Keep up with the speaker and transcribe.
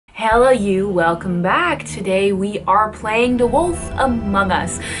Hello you, welcome back. Today we are playing The Wolf Among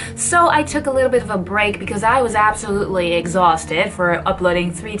Us. So I took a little bit of a break because I was absolutely exhausted for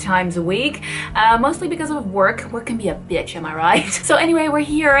uploading 3 times a week. Mostly because of work. Work can be a bitch, am I right? So anyway, we're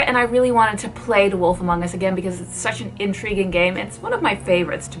here and I really wanted to play The Wolf Among Us again because it's such an intriguing game. It's one of my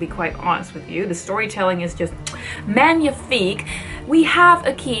favorites, to be quite honest with you. The storytelling is just magnifique. We have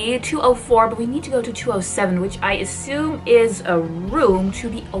a key, 204, but we need to go to 207, which I assume is a room to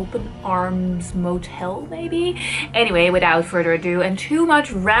the Open Arms Motel, maybe? Anyway, without further ado and too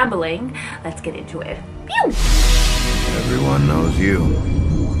much rambling, let's get into it. Pew! Everyone knows you,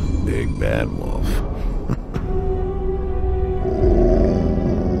 Big Bad Wolf.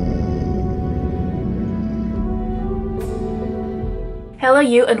 Hello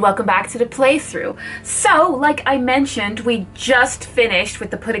you and welcome back to the playthrough. So, like I mentioned, we just finished with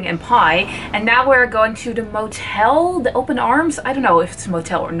the pudding and pie, and now we're going to the motel, the Open Arms. I don't know if it's a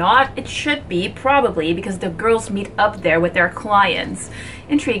motel or not. It should be, probably, because the girls meet up there with their clients.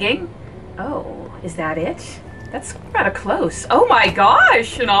 Intriguing. Oh, is that it? That's rather close. Oh my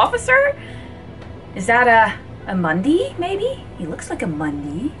gosh, an officer? Is that a Mundy, maybe? He looks like a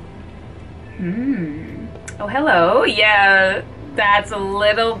Mundy. Oh, hello. Yeah. That's a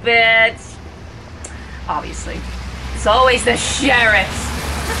little bit... Obviously. It's always the sheriffs.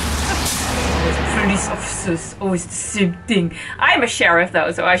 Always police officers. Always the same thing. I'm a sheriff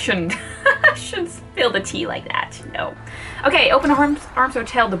though, so I shouldn't... I shouldn't spill the tea like that. No. Okay, Open Arms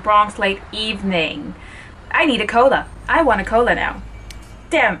Hotel, the Bronx, late evening. I need a cola. I want a cola now.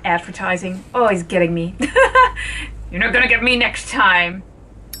 Damn advertising. Always getting me. You're not gonna get me next time.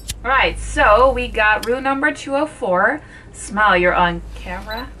 Right, so we got room number 204. Smile, you're on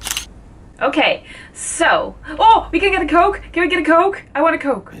camera. Okay, so... Oh, we can get a Coke? Can we get a Coke? I want a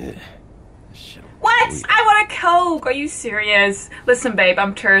Coke. What? I want a Coke! Are you serious? Listen, babe,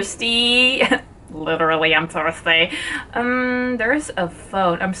 I'm thirsty. Literally, I'm thirsty. There's a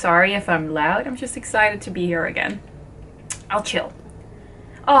phone. I'm sorry if I'm loud. I'm just excited to be here again. I'll chill.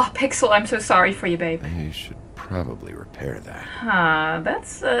 Oh, Pixel, I'm so sorry for you, babe. You should probably repair that. Huh,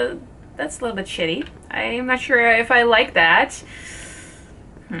 that's a little bit shitty. I'm not sure if I like that.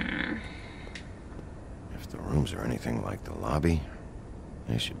 If the rooms are anything like the lobby,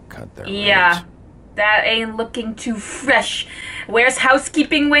 they should cut their rates. That ain't looking too fresh. Where's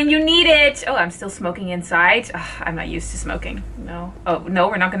housekeeping when you need it? Oh, I'm still smoking inside. Ugh, I'm not used to smoking. No. Oh, no,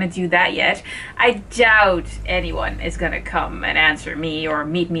 we're not gonna do that yet. I doubt anyone is gonna come and answer me or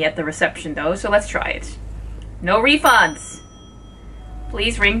meet me at the reception though, so let's try it. No refunds.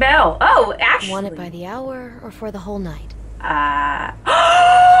 Please ring bell. Oh, actually. Want it by the hour or for the whole night?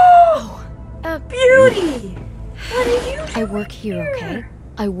 Oh, beauty. What are you doing? I work here, okay?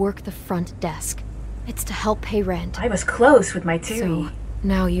 I work the front desk. It's to help pay rent. I was close with my theory. So,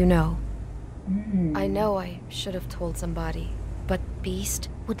 now you know. I know I should have told somebody, but Beast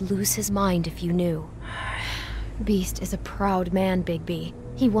would lose his mind if you knew. Beast is a proud man, Bigby.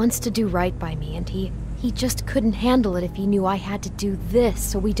 He wants to do right by me, and he just couldn't handle it if he knew I had to do this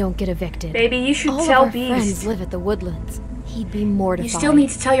so we don't get evicted. Baby, you should All tell of our Beast. friends live at the Woodlands. He'd be mortified. You still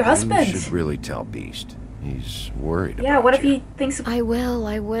need to tell your husband. You should really tell Beast. He's worried about Yeah, what if you. he thinks... I will.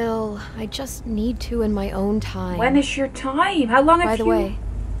 I just need to in my own time. When is your time? How long have you... By the way,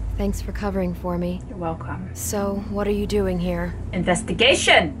 thanks for covering for me. You're welcome. So, what are you doing here?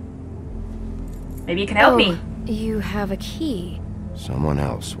 Investigation! Maybe you can help me. You have a key. Someone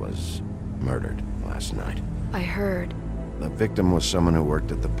else was murdered last night. I heard. The victim was someone who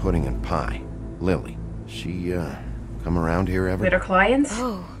worked at the pudding and pie. Lily. She, come around here ever? With her clients?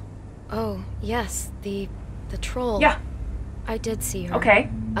 Oh, yes, the troll. Yeah. I did see her. Okay.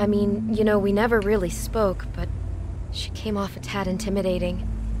 I mean, you know, we never really spoke, but she came off a tad intimidating.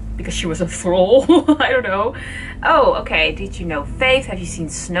 Because she was a troll? I don't know. Oh, okay. Did you know Faith? Have you seen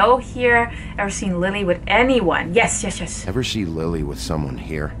Snow here? Ever seen Lily with anyone? Yes. Ever see Lily with someone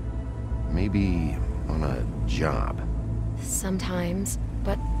here? Maybe on a job? Sometimes,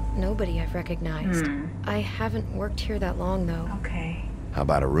 but nobody I've recognized. I haven't worked here that long, though. Okay. How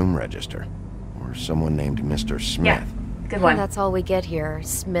about a room register? Or someone named Mr. Smith? Yeah, good one. That's all we get here.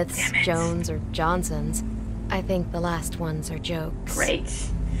 Smiths, Jones, or Johnsons. I think the last ones are jokes. Great.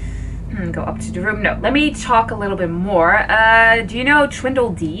 Go up to the room. No, let me talk a little bit more. Do you know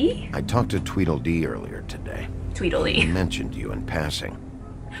Tweedledee? I talked to Tweedledee earlier today. Tweedledee. He mentioned you in passing.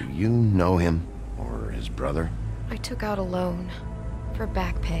 Do you know him? Or his brother? I took out a loan. For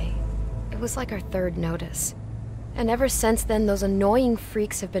back pay. It was like our 3rd notice. And ever since then, those annoying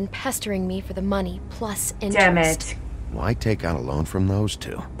freaks have been pestering me for the money, plus interest. Damn it. Why take out a loan from those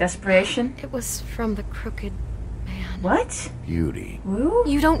two? Desperation? It was from the crooked man. What? Beauty. Woo?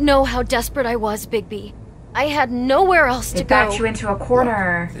 You don't know how desperate I was, Bigby. I had nowhere else to It go. backed you into a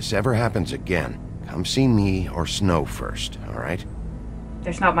corner. Look, if this ever happens again, come see me or Snow first, alright?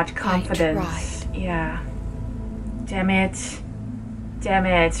 There's not much confidence. Yeah. Damn it. Damn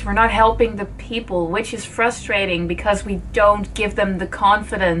it. We're not helping the people, which is frustrating because we don't give them the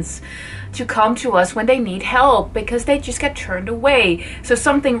confidence to come to us when they need help because they just get turned away. So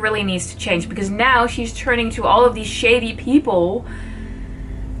something really needs to change because now she's turning to all of these shady people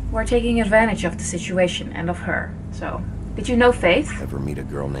who are taking advantage of the situation and of her. So, did you know Faith? Ever meet a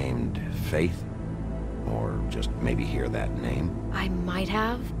girl named Faith? Or just maybe hear that name? I might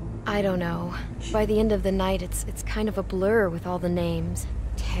have. I don't know. By the end of the night, it's kind of a blur with all the names.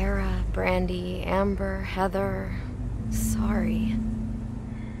 Tara, Brandy, Amber, Heather. Sorry.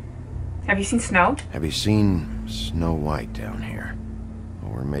 Have you seen Snow? Have you seen Snow White down here?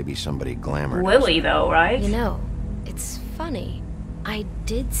 Or maybe somebody glamored Lily, though, right? You know, it's funny. I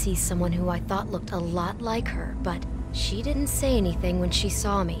did see someone who I thought looked a lot like her, but she didn't say anything when she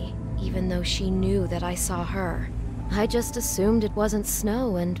saw me, even though she knew that I saw her. I just assumed it wasn't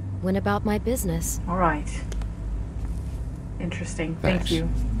Snow and went about my business. Alright. Interesting. Thank Thanks. you.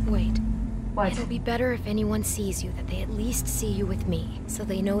 Wait. What? It'll be better if anyone sees you that they at least see you with me, so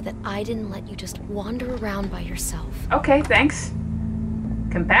they know that I didn't let you just wander around by yourself. Okay, thanks.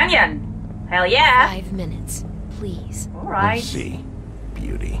 Companion! Hell yeah! 5 minutes, please. Alright. Let's see.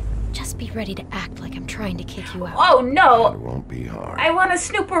 Beauty. Just be ready to act like I'm trying to kick you out. Oh It no! won't be hard. I want to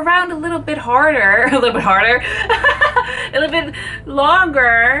snoop around a little bit harder. A little bit harder. A little bit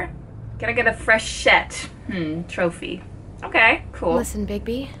longer. Gotta get a fresh set. Trophy. Okay, cool. Listen,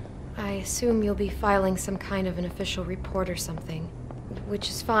 Bigby, I assume you'll be filing some kind of an official report or something. Which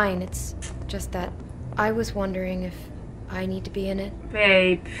is fine, it's just that I was wondering if I need to be in it.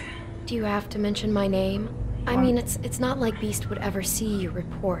 Babe. Do you have to mention my name? I mean, it's not like Beast would ever see your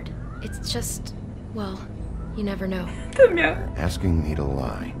report. It's just, well, you never know. Asking me to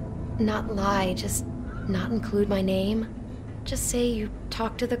lie. Not lie, just not include my name. Just say you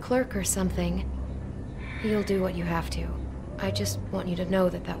talked to the clerk or something. You'll do what you have to. I just want you to know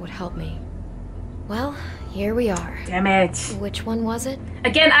that that would help me. Well, here we are. Damn it. Which one was it?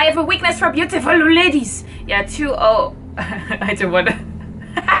 Again, I have a weakness for beautiful ladies. Yeah, 2-0. I don't want to.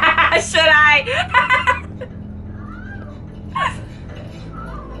 Should I?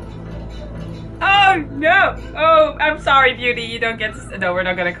 Oh, no. Oh, I'm sorry, Beauty. You don't get to... No, we're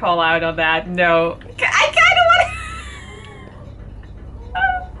not going to call out on that. No. I kind of want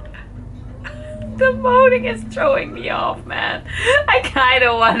to... The moaning is throwing me off, man. I kind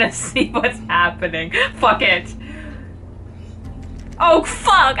of want to see what's happening. Fuck it. Oh,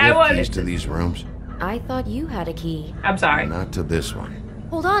 fuck. You I have want keys to these rooms? I thought you had a key. I'm sorry. Not to this one.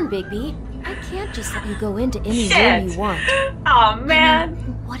 Hold on, Bigby. I can't just let you go into any Shit. room you want. Oh, man.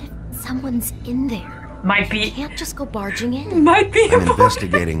 What if someone's in there? Might You be... can't just go barging in. Might be... I'm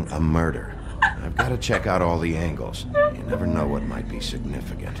investigating a murder. I've got to check out all the angles. You never know what might be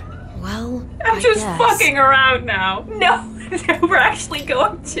significant. Well, I'm I just guess. fucking around now. No, we're actually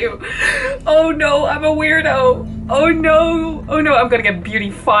going to. Oh no, I'm a weirdo. Oh no. Oh no, I'm gonna get Beauty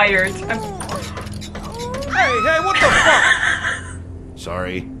fired. Hey, what the fuck?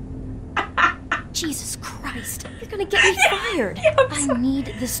 Sorry. Jesus Christ, you're gonna get me fired. Yeah, I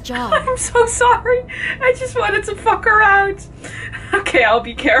need this job. I'm so sorry. I just wanted to fuck around. Okay, I'll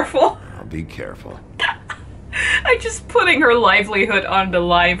be careful. I'll be careful. I'm just putting her livelihood on the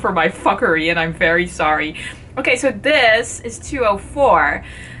line for my fuckery, and I'm very sorry. Okay, so this is 204,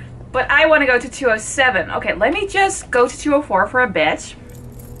 but I want to go to 207. Okay, let me just go to 204 for a bit,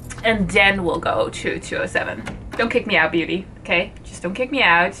 and then we'll go to 207. Don't kick me out, Beauty, okay? Just don't kick me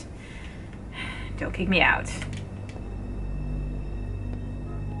out. Don't kick me out.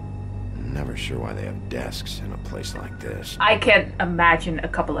 Never sure why they have desks in a place like this. I can imagine a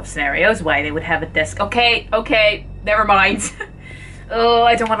couple of scenarios why they would have a desk. Okay, never mind. Oh,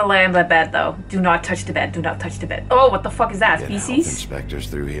 I don't want to lay on the bed, though. Do not touch the bed. Do not touch the bed. Oh, what the fuck is that? Get health Feces? inspectors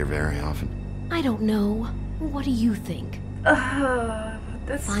through here very often. I don't know. What do you think?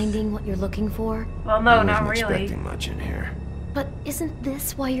 That's... Finding what you're looking for? Well, no, I not wasn't really. expecting much in here. But isn't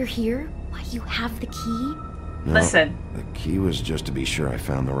this why you're here? Why you have the key? No, Listen. the key was just to be sure I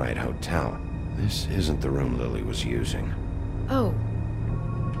found the right hotel. This isn't the room Lily was using. Oh,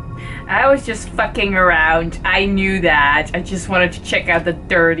 I was just fucking around. I knew that. I just wanted to check out the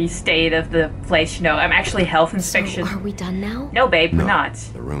dirty state of the place. You know, I'm actually health inspection. so are we done now? No, babe, No, we're not.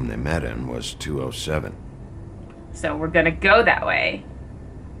 the room they met in was 207. So we're gonna go that way.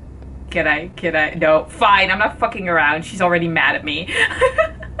 Can I? No, fine, I'm not fucking around. She's already mad at me.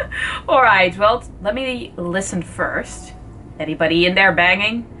 Alright, well, let me listen first. Anybody in there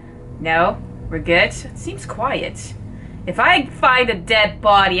banging? No? We're good? It seems quiet. If I find a dead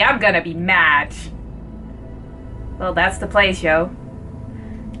body, I'm gonna be mad. Well, that's the place, yo.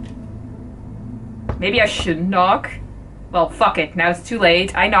 Maybe I shouldn't knock. Well, fuck it. Now it's too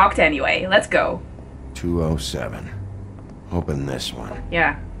late. I knocked anyway. Let's go. 207. Open this one.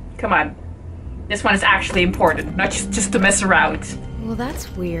 Yeah. Come on. This one is actually important, not just to mess around. Well, that's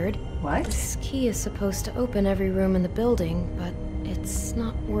weird. What? This key is supposed to open every room in the building, but it's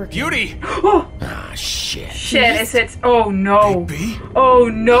not working. Beauty! Ah, shit. Shit, is it? Oh no. Bigby? Oh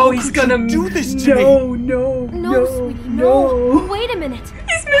no, How he's could gonna you do this to me? No, sweetie, no. Wait a minute.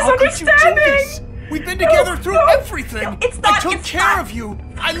 He's How could you do misunderstanding. this? We've been together through everything. No, it's not. I took care of you.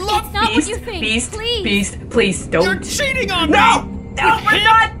 I love It's not you. what you think. Beast, Please. Beast, please don't. You're cheating on No! me. No, we're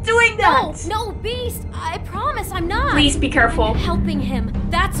not doing No, that! no, Beast. I promise I'm not. Please be careful. I'm helping him.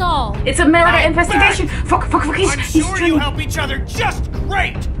 That's all. It's a murder I'm investigation. back. Fuck, I'm he's sure trying. you help each other just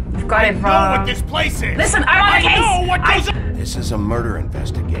great. You've got I it know wrong. what this place is. Listen, I'm on a case. I know what goes on. This is a murder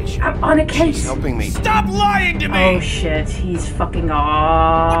investigation. I'm on a She's case. helping me. Stop lying to me. Oh shit, he's fucking What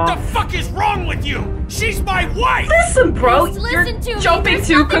off. the fuck is wrong with you? She's my wife. Listen, bro, Just you're listen to me. jumping There's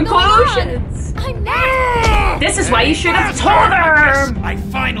to nothing going on. conclusions. I'm not. This is why you should have Bastard, told I guess her. I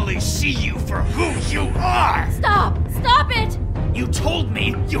finally see you for who you are. Stop. Stop it. You told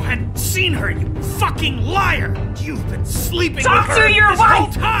me you hadn't seen her, you fucking liar! You've been sleeping Talk with her to your this whole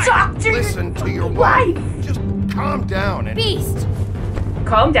wife. time! Talk to Listen to your wife. wife. Just calm down and... Beast.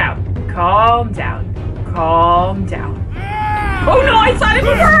 Calm down. Calm down. Calm down. Oh no, I thought it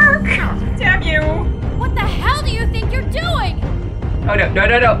would work! Damn you! What the hell do you think you're doing? Oh no,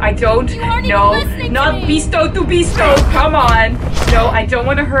 I don't. You aren't no, even listening to not me. Bisto to Bisto. Come on. No, I don't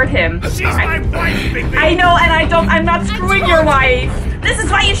want to hurt him. She's my wife, Bigby! I know, and I'm not screwing your wife. This is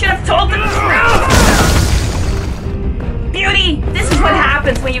why you should have told the truth. Beauty, this is what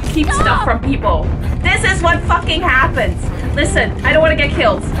happens when you keep stuff from people. This is what fucking happens. Listen, I don't want to get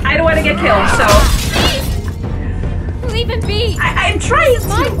killed. So Leave him be. I'm trying to.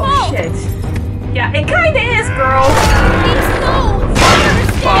 my Oh fault. shit. Yeah, it kinda is, girl. Beast, no.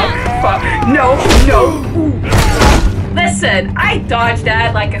 Fuck. No. Ooh. Listen, I dodged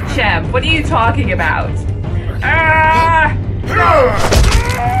that like a champ. What are you talking about? No.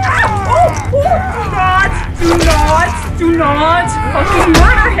 Do not fucking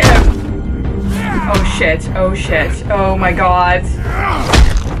murder him. Oh shit. Oh my god.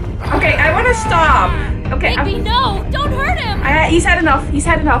 Okay, I want to stop. Okay, Bigby, no. Don't hurt him. he's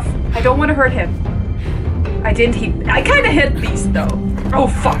had enough. I don't want to hurt him. I kind of hit Beast though. Oh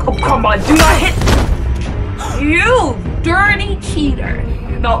fuck, oh come on, do not hit. You dirty cheater.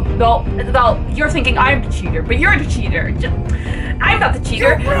 No, you're thinking I'm the cheater, but you're the cheater. I'm not the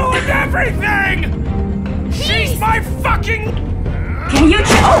cheater. You ruined everything! She's my fucking... Can you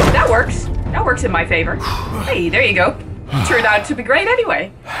oh, that works. That works in my favor. Hey, there you go. Turned out to be great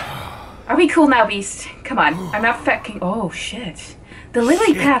anyway. Are we cool now, Beast? Come on, I'm not fucking... Oh, shit. The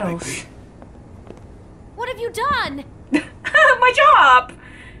lily petals. Bigby. What have you done? My job!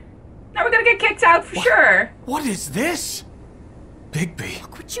 Now we're gonna get kicked out for sure. What is this? Bigby.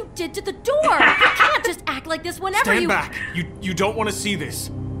 Look what you did to the door. You can't just act like this whenever Stand you... back. You don't want to see this.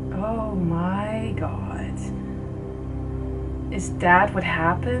 Oh my god. Is that what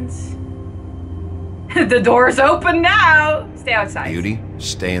happens? The door's open now! Stay outside. Beauty,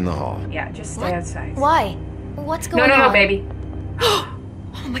 stay in the hall. Yeah, just stay outside. Why? What's going No, on? baby. Oh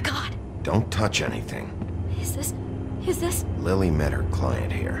my god. Don't touch anything. Is this... Lily met her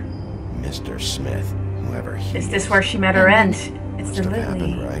client here. Mr. Smith, whoever he is. Is this where she met her end? It's Must the have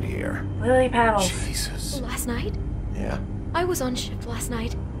happened lily. right here. Lily petals. Jesus. Last night? Yeah? I was on shift last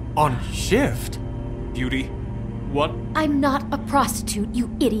night. On shift? Beauty. What? I'm not a prostitute,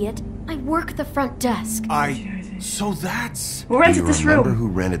 you idiot. I work the front desk. So that's... Who Do rented you this remember room? who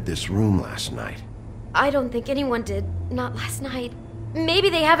rented this room last night? I don't think anyone did. Not last night. Maybe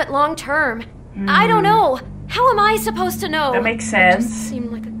they have it long term. I don't know. How am I supposed to know? That makes It sense. just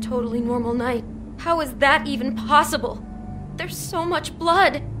seemed like a totally normal night. How is that even possible? There's so much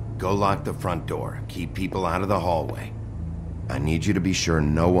blood. Go lock the front door. Keep people out of the hallway. I need you to be sure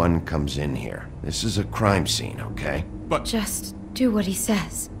no one comes in here. This is a crime scene, okay? But... Just do what he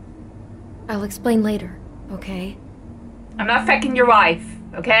says. I'll explain later, okay? I'm not fucking your wife,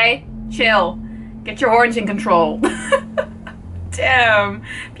 okay? Chill. Get your horns in control. Damn.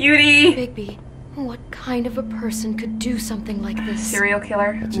 Beauty. Bigby, what kind of a person could do something like this? Serial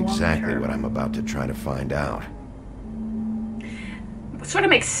killer. That's Long exactly term. what I'm about to try to find out. It sort of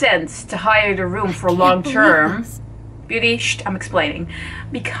makes sense to hire the room for Can't long believe term. this. Beauty, shh, I'm explaining.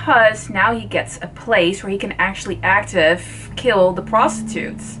 Because now he gets a place where he can actually kill the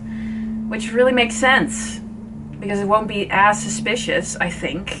prostitutes. Which really makes sense. Because it won't be as suspicious, I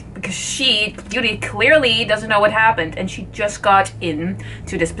think. Because Beauty, clearly doesn't know what happened. And she just got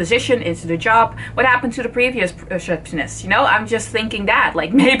into this position, into the job. What happened to the previous receptionist? You know, I'm just thinking that.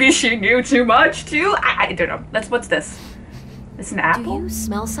 Like, maybe she knew too much, too? I don't know. What's this? It's an apple? Do you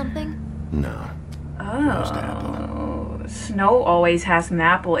smell something? No. Oh. Snow always has an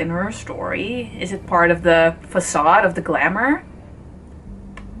apple in her story. Is it part of the facade of the glamour?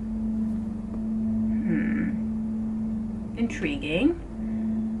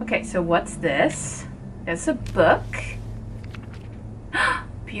 Intriguing. Okay, so what's this? It's a book.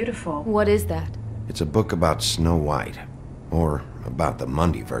 Beautiful. What is that? It's a book about Snow White. Or about the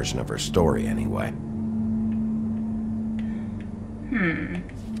Mundy version of her story, anyway.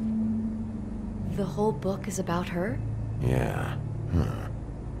 The whole book is about her? Yeah.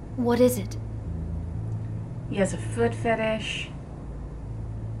 What is it? He has a foot fetish.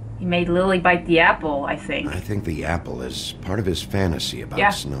 He made Lily bite the apple, I think. I think the apple is part of his fantasy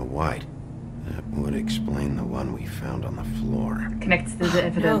about Snow White. That would explain the one we found on the floor. Connects to the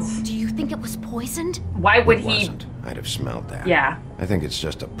evidence. No. Do you think it was poisoned? Why would It he? wasn't. I'd have smelled that. Yeah. I think it's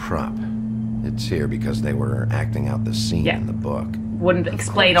just a prop. It's here because they were acting out the scene in the book. Wouldn't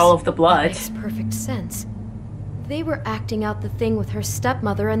explain all of the blood. Makes perfect sense. They were acting out the thing with her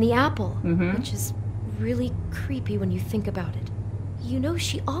stepmother and the apple, which is really creepy when you think about it. You know,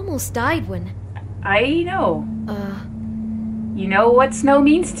 she almost died when... I know. You know what snow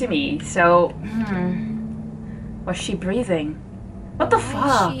means to me, so... Was she breathing? What the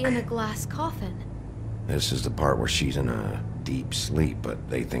fuck? Is she in a glass coffin? This is the part where she's in a deep sleep, but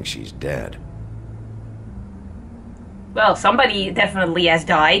they think she's dead. Well, somebody definitely has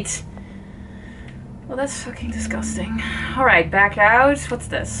died. Well, that's fucking disgusting. Alright, back out. What's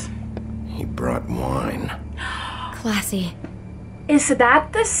this? He brought wine. Classy. Is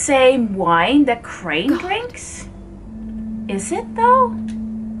that the same wine that Crane drinks? Is it, though?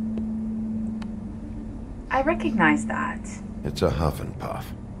 I recognize that. It's a huff and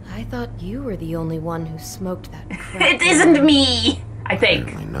puff. I thought you were the only one who smoked that crap. It isn't me! I think.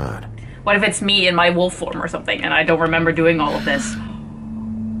 Apparently not. What if it's me in my wolf form or something and I don't remember doing all of this?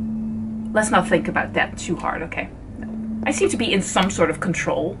 Let's not think about that too hard, okay? No. I seem to be in some sort of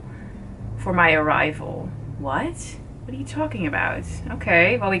control for my arrival. What? What are you talking about?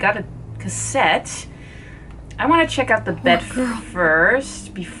 Okay, well, we got a cassette. I want to check out the bed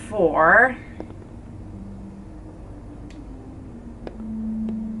first before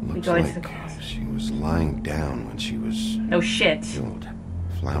we Looks go into like the closet. she was lying down when she was No shit. killed.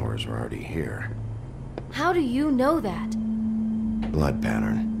 Flowers were already here. How do you know that? Blood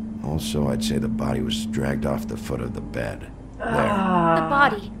pattern. Also, I'd say the body was dragged off the foot of the bed. There. The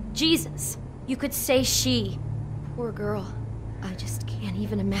body. Jesus. You could say she. Poor girl. I just can't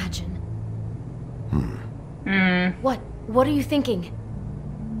even imagine. What? What are you thinking?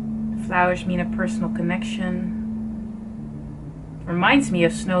 Flowers mean a personal connection. Reminds me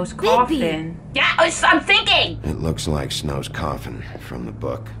of Snow's coffin. Yeah, I'm thinking! It looks like Snow's coffin from the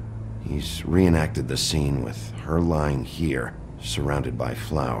book. He's reenacted the scene with her lying here, surrounded by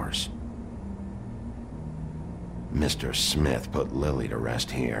flowers. Mr. Smith put Lily to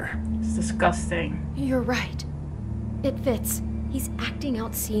rest here. It's disgusting. You're right. It fits. He's acting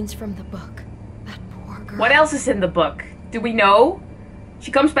out scenes from the book. That poor girl. What else is in the book? Do we know?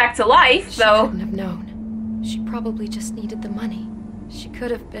 She comes back to life, She though. couldn't have known. She probably just needed the money. She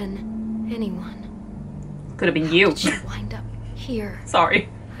could have been anyone. Could have been you. Did she wind up here? Sorry.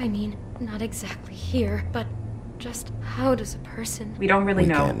 I mean, not exactly here, but just how does a person... We don't really We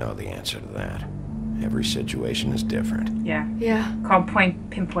know. can't know the answer to that. Every situation is different. Yeah. Yeah. Can't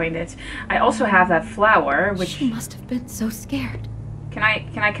pinpoint it. I also have that flower, which... She must have been so scared. Can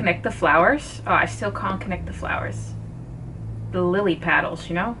I connect the flowers? Oh, I still can't connect the flowers. The lily petals,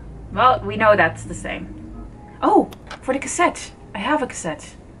 you know? Well, we know that's the same. Oh, for the cassette. I have a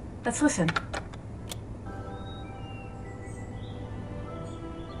cassette. Let's listen.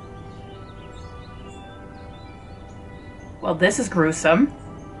 Well, this is gruesome.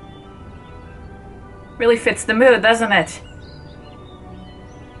 Really fits the mood, doesn't it?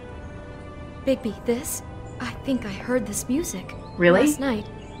 Bigby, this? I think I heard this music. Really? Last night.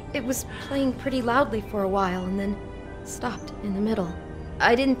 It was playing pretty loudly for a while and then stopped in the middle.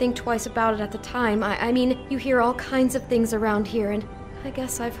 I didn't think twice about it at the time. I mean, you hear all kinds of things around here, and I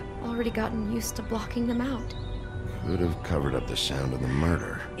guess I've already gotten used to blocking them out. Could have covered up the sound of the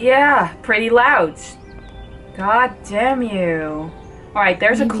murder. Yeah, pretty loud. God damn you. Alright,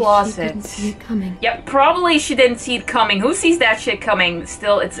 there's Maybe a closet. She didn't see it coming. Yep, probably she didn't see it coming. Who sees that shit coming?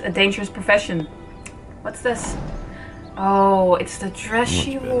 Still, it's a dangerous profession. What's this? Oh, it's the dress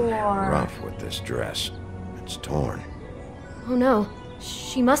she wore. Rough with this dress. It's torn. Oh no,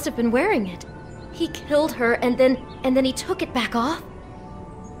 she must have been wearing it. He killed her and then he took it back off?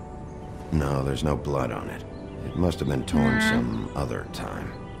 No, there's no blood on it. It must have been torn some other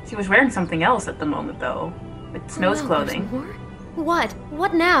time. She was wearing something else at the moment, though. With Snow's Oh, no, clothing. there's more? What?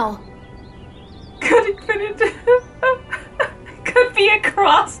 What now? Could be a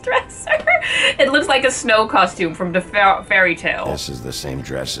cross-dresser. It looks like a Snow costume from the Fairytale. This is the same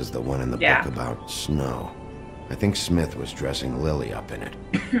dress as the one in the book about Snow. I think Smith was dressing Lily up in it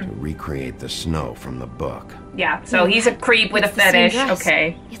to recreate the Snow from the book. Yeah, so he's a creep with a It's the same fetish. dress.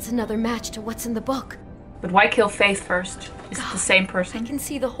 Okay. It's another match to what's in the book. But why kill Faith first? Is it the same I person? can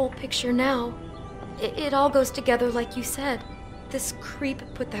see the whole picture now. It all goes together like you said. This creep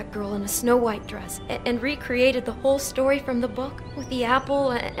put that girl in a Snow White dress and recreated the whole story from the book with the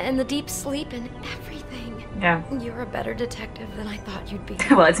apple and the deep sleep and everything. Yeah. You're a better detective than I thought you'd be.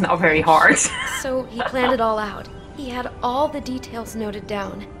 Well, it's not very hard. So he planned it all out. He had all the details noted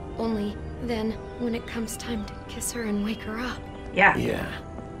down. Only then, when it comes time to kiss her and wake her up. Yeah. Yeah.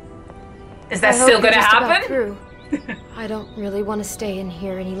 Is that I hope still you're gonna just about happen? through. I don't really want to stay in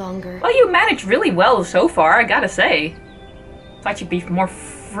here any longer. Well, you managed really well so far, I gotta say. Thought you'd be more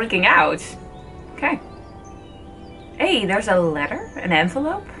freaking out. Okay. Hey, there's a letter? An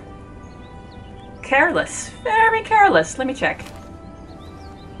envelope? Careless. Very careless. Let me check.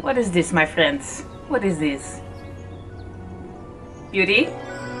 What is this, my friends? What is this? Beauty?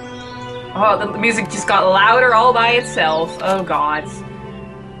 Oh, the music just got louder all by itself. Oh, God.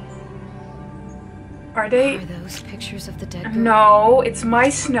 Are they... Are those pictures of the dead girl? No, it's my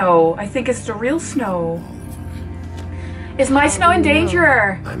Snow. I think it's the real Snow. Is my Snow in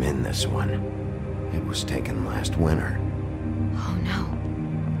danger? I'm in this one. It was taken last winter. Oh no.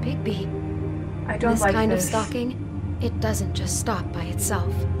 Bigby. I don't This like kind this. of stalking, it doesn't just stop by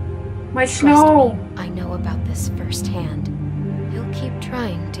itself. My Trust Snow. me, I know about this firsthand. He'll keep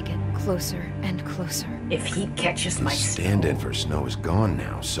trying to get closer and closer. If he catches my The Snow. stand-in for Snow is gone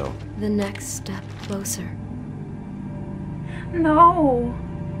now, so... The next step closer. No.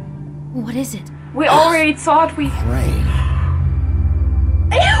 What is it? We already thought we... Rain.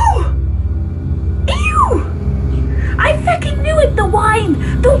 Ew! Ew! I fucking knew it! The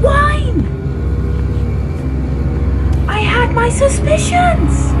wine! The wine! I had my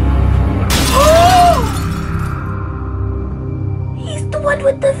suspicions! Oh! He's the one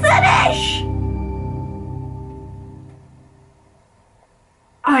with the fetish!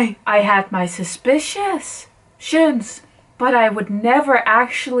 I had my suspicions, but I would never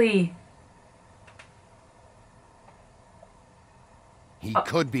actually... He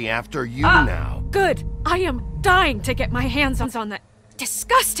could be after you now. Good. I am dying to get my hands on that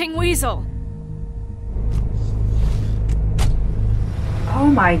disgusting weasel. Oh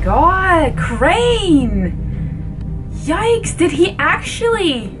my god, Crane! Yikes, did he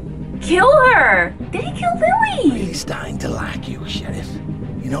actually kill her? Did he kill Lily? Really starting to like you, Sheriff.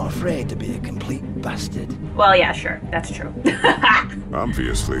 You're not afraid to be a complete bastard. Well, yeah, sure, that's true.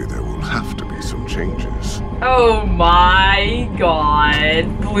 Obviously, there will have to be some changes. Oh my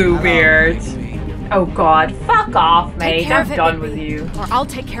god, Bluebeard. Oh god, fuck off, Take mate. care I'm of it, done Bigby, with you. or I'll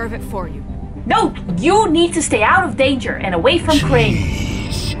take care of it for you. No, you need to stay out of danger and away from Crane.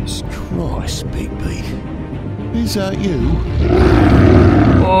 Jesus Christ, Bigby. Is that you?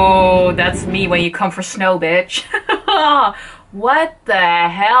 Oh, that's me when you come for Snow, bitch. What the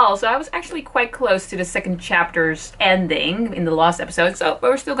hell? So I was actually quite close to the second chapter's ending in the last episode, so but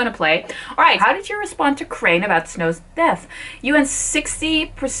we're still gonna play. Alright, how did you respond to Crane about Snow's death? You and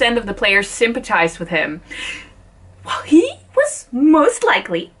 60% of the players sympathized with him. Well, he was most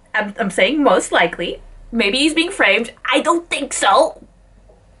likely, I'm saying most likely, maybe he's being framed, I don't think so.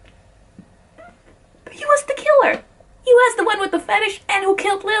 But he was the killer. He was the one with the fetish and who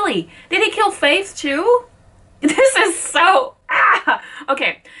killed Lily. Did he kill Faith too? This is so...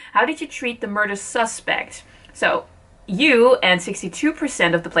 Okay, how did you treat the murder suspect? So, you and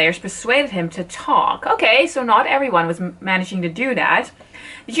 62% of the players persuaded him to talk. Okay, so not everyone was managing to do that.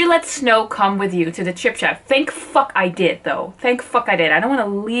 Did you let Snow come with you to the chip shop? Thank fuck I did, though. Thank fuck I did. I don't want to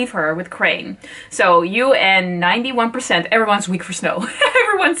leave her with Crane. So, you and 91%, everyone's weak for Snow.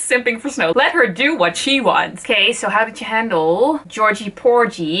 Everyone's simping for Snow. Let her do what she wants. Okay, so how did you handle Georgie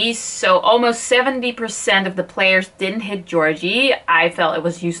Porgy? So, almost 70% of the players didn't hit Georgie. I felt it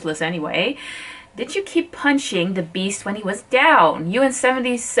was useless anyway. Did you keep punching the beast when he was down? You and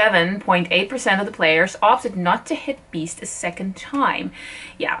 77.8% of the players opted not to hit Beast a second time.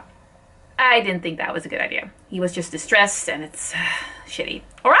 Yeah, I didn't think that was a good idea. He was just distressed and it's shitty.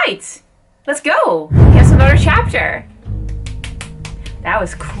 Alright, let's go. Guess another chapter. That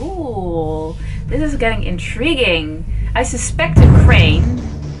was cool. This is getting intriguing. I suspected Crane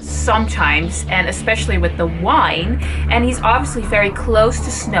sometimes, and especially with the wine, and he's obviously very close to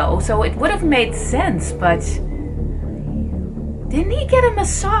Snow, so it would have made sense, but didn't he get a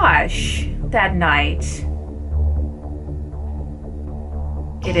massage that night?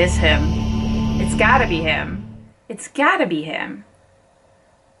 It is him. It's gotta be him. It's gotta be him.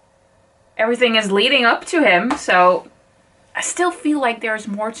 Everything is leading up to him, so I still feel like there's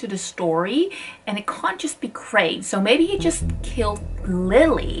more to the story, and it can't just be Crane. So maybe he just killed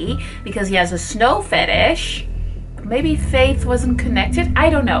Lily because he has a snow fetish. Maybe Faith wasn't connected. I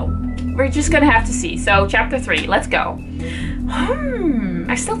don't know. We're just gonna have to see. So chapter 3, let's go.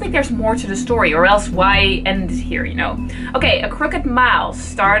 I still think there's more to the story, or else why end here, you know? Okay, a crooked mouse.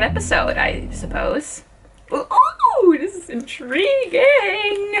 Start episode, I suppose. Oh, this is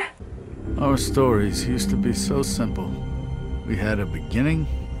intriguing. Our stories used to be so simple. We had a beginning,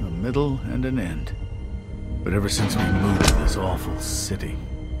 a middle, and an end. But ever since we moved to this awful city,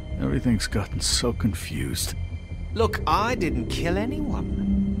 everything's gotten so confused. Look, I didn't kill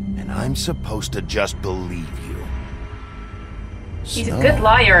anyone. And I'm supposed to just believe you. He's a good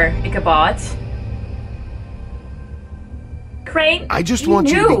liar, Ichabod. Crane, I just want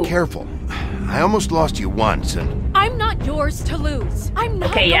you to be careful. I almost lost you once, and... I'm not yours to lose. I'm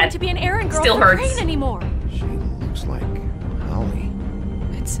not going to be an errand girl Still for hurts. Crane anymore. She looks like Holly.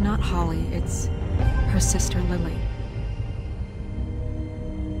 It's not Holly, it's her sister Lily.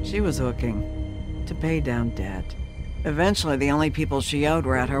 She was hooking to pay down debt. Eventually, the only people she owed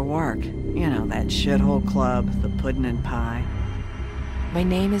were at her work. You know, that shithole club, the puddin' and pie. My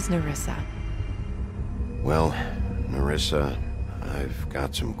name is Nerissa. Well, Nerissa, I've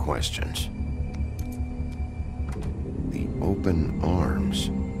got some questions. The open arms.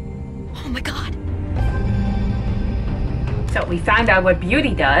 Oh my god. So we found out what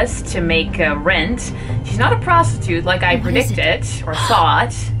Beauty does to make rent. She's not a prostitute like I predicted or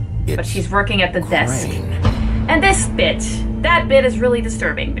thought, but she's working at the desk. And this bit, that bit is really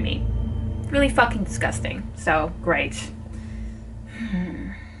disturbing to me. Really fucking disgusting. So, great.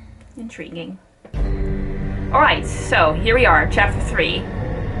 Intriguing. Alright, so here we are, chapter 3.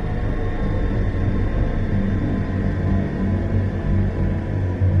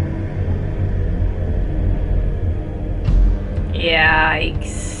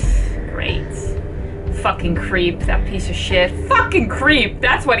 Yikes. Great. Fucking creep, that piece of shit. Fucking creep,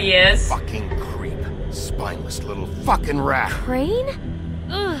 that's what he is. Fucking creep. Spineless little fucking rat. Crane?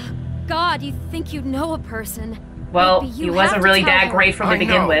 Ugh, God, you'd think you'd know a person. Well, he wasn't really that great from to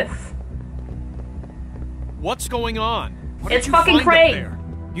begin with. What's going on? What It's did you fucking find up Crane. there?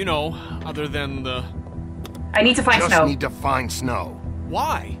 You know, other than the... I need to find Snow. Just need to find Snow.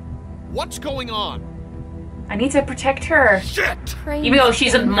 Why? What's going on? I need to protect her. Shit! Even though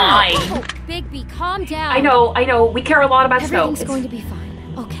she's in mine. Oh, Bigby, calm down. I know. We care a lot about Snow. Everything's going to be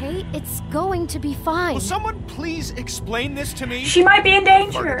fine, okay? It's going to be fine. Will someone please explain this to me? She might be in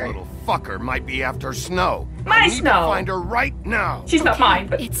Fucking danger. little fucker might be after Snow. My I need Snow. to find her right now. She's not mine,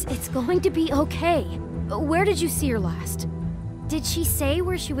 but... It's going to be okay. Where did you see her last? Did she say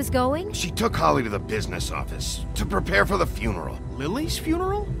where she was going? She took Holly to the business office to prepare for the funeral. Lily's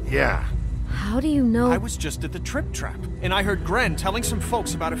funeral? Yeah. How do you know? I was just at the Trip Trap, and I heard Gren telling some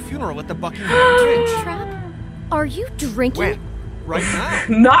folks about a funeral at the Buckingham Bridge. Trap? Are you drinking? When? Right now.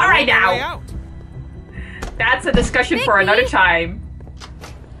 Not right On my way now. out. That's a discussion for Bigby. another time.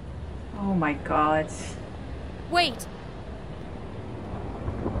 Oh my god. Wait.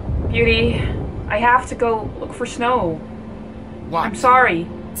 Beauty, I have to go look for Snow. What? I'm sorry.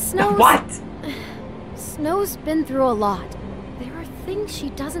 Snow's... What? Snow's been through a lot. There are things she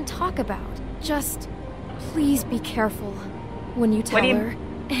doesn't talk about. Just please be careful when you tell her.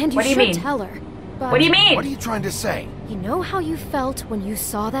 And you what do you should mean? tell her. But What do you mean? What are you trying to say? you know how you felt when you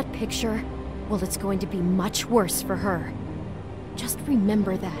saw that picture? Well, it's going to be much worse for her. Just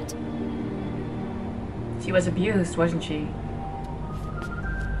remember that. She was abused, wasn't she?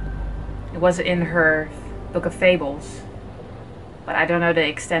 It was in her book of Fables. But I don't know the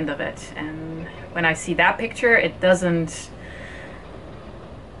extent of it. And when I see that picture, it doesn't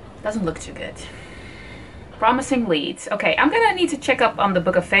look too good. Promising leads. Okay, I'm gonna need to check up on the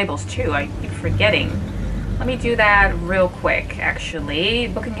book of Fables too. I keep forgetting. Let me do that real quick, actually.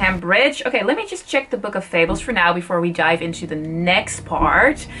 Buckingham Bridge. Okay, let me just check the Book of Fables for now before we dive into the next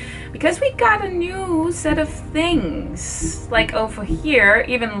part. Because we got a new set of things. Like over here,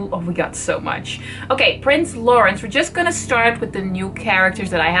 even... Oh, we got so much. Okay, Prince Lawrence. We're just gonna start with the new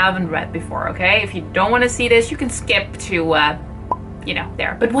characters that I haven't read before, okay? If you don't want to see this, you can skip to... you know,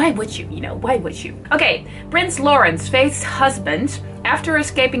 there. But why would you? You know, why would you? Okay, Prince Lawrence, Faith's husband. After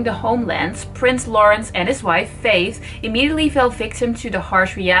escaping the homelands, Prince Lawrence and his wife, Faith, immediately fell victim to the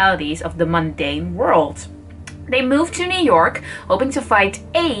harsh realities of the mundane world. They moved to New York, hoping to find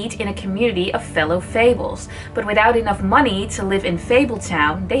aid in a community of fellow Fables. But without enough money to live in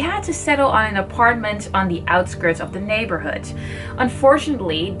Fabletown, they had to settle on an apartment on the outskirts of the neighborhood.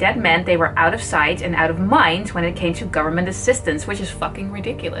 Unfortunately, that meant they were out of sight and out of mind when it came to government assistance, which is fucking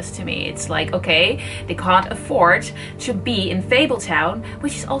ridiculous to me. It's like, okay, they can't afford to be in Fabletown,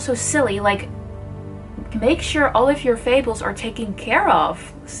 which is also silly. Like, make sure all of your Fables are taken care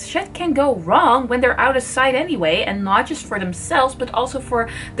of. Shit can go wrong when they're out of sight anyway, and not just for themselves, but also for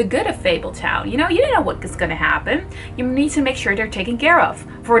the good of Fabletown. You know, you don't know what is gonna happen. You need to make sure they're taken care of,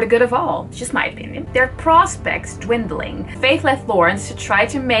 for the good of all. It's just my opinion. Their prospects dwindling. Faith left Lawrence to try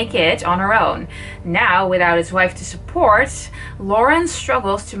to make it on her own. Now, without his wife to support, Lawrence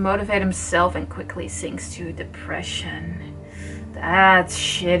struggles to motivate himself and quickly sinks to depression. That's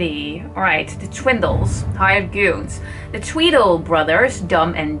shitty. Alright, the Twindles, hired goons. The Tweedle brothers,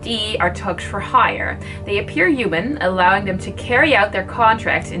 Dum and Dee, are tugs for hire. They appear human, allowing them to carry out their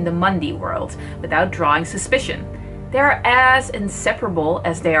contracts in the Mundy world without drawing suspicion. They are as inseparable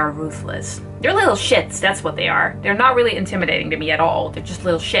as they are ruthless. They're little shits, that's what they are. They're not really intimidating to me at all. They're just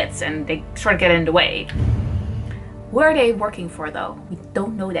little shits and they sort of get in the way. Who are they working for though? We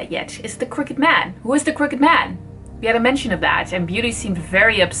don't know that yet. It's the Crooked Man. Who is the Crooked Man? We had a mention of that, and Beauty seemed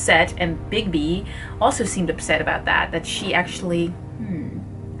very upset, and Bigby also seemed upset about that she actually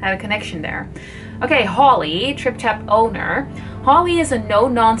had a connection there. Okay, Holly, Trip Trap owner. Holly is a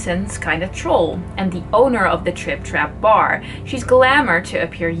no-nonsense kind of troll, and the owner of the Trip Trap bar. She's glamour to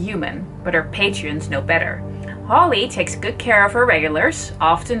appear human, but her patrons know better. Holly takes good care of her regulars,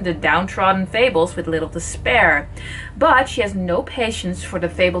 often the downtrodden Fables with little to spare. But she has no patience for the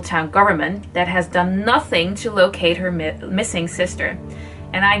Fabletown government that has done nothing to locate her missing sister.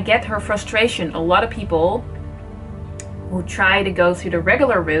 And I get her frustration. A lot of people who try to go through the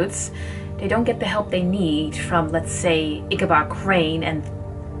regular routes, they don't get the help they need from, let's say, Ichabod Crane and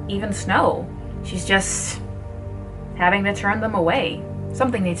even Snow. She's just having to turn them away.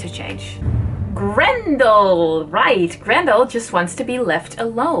 Something needs to change. Grendel! Right, Grendel just wants to be left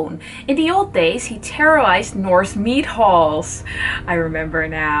alone. In the old days, he terrorized Norse meat halls. I remember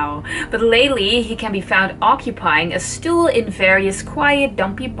now. But lately, he can be found occupying a stool in various quiet,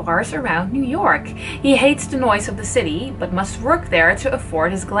 dumpy bars around New York. He hates the noise of the city, but must work there to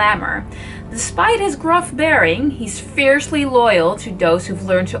afford his glamour. Despite his gruff bearing, he's fiercely loyal to those who've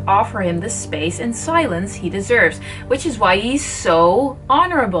learned to offer him the space and silence he deserves, which is why he's so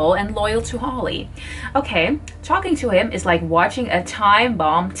honorable and loyal to Holly. Okay, talking to him is like watching a time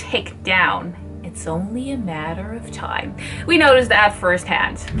bomb tick down. It's only a matter of time. We noticed that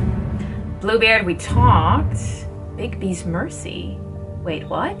firsthand. Bluebeard, we talked. Bigby's mercy. Wait,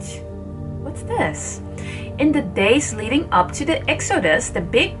 what? What's this? In the days leading up to the Exodus, the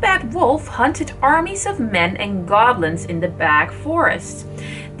big bad wolf hunted armies of men and goblins in the back forest.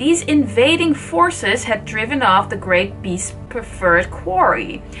 These invading forces had driven off the great beast's preferred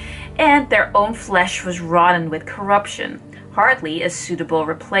quarry, and their own flesh was rotten with corruption. Hardly a suitable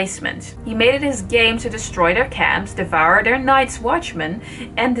replacement. He made it his game to destroy their camps, devour their night's watchmen,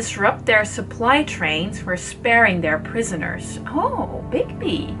 and disrupt their supply trains for sparing their prisoners. Oh,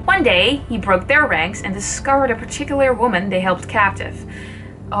 Bigby. One day, he broke their ranks and discovered a particular woman they helped captive.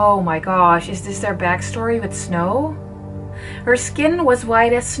 Oh my gosh, is this their backstory with Snow? Her skin was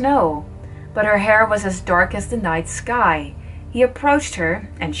white as snow, but her hair was as dark as the night sky. He approached her,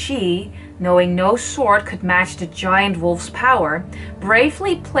 and she, knowing no sword could match the giant wolf's power,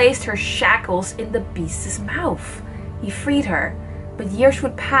 bravely placed her shackles in the beast's mouth. He freed her, but years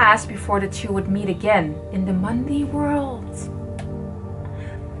would pass before the two would meet again in the Mundy world.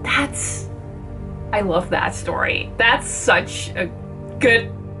 I love that story. That's such a good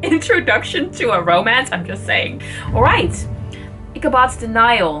introduction to a romance, I'm just saying. Alright. Ichabod's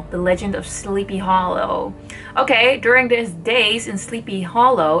Denial, the legend of Sleepy Hollow. Okay, during his days in Sleepy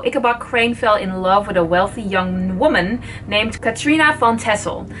Hollow, Ichabod Crane fell in love with a wealthy young woman named Katrina von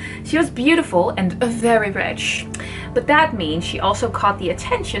Tessel. She was beautiful and very rich. But that means she also caught the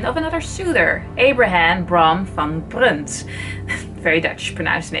attention of another suitor, Abraham Brom van Brunt. Very Dutch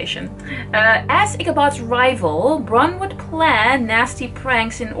pronunciation. As Ichabod's rival, Bron would plan nasty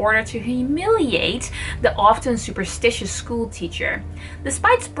pranks in order to humiliate the often superstitious school teacher.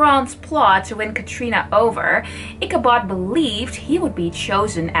 Despite Bron's plot to win Katrina over, Ichabod believed he would be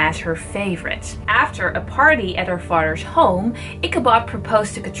chosen as her favorite. After a party at her father's home, Ichabod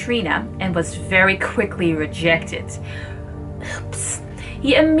proposed to Katrina and was very quickly rejected. Oops.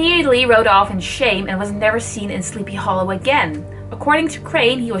 He immediately rode off in shame and was never seen in Sleepy Hollow again. According to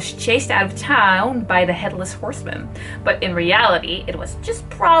Crane, he was chased out of town by the Headless Horseman, but in reality, it was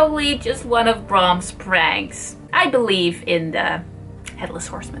probably just one of Brom's pranks. I believe in the Headless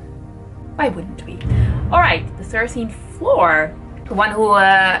Horseman. Why wouldn't we? Alright, the 13th floor. The one who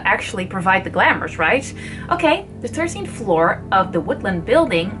actually provide the glamours, right? Okay, the 13th floor of the Woodland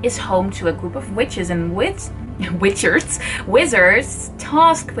building is home to a group of witches and wizards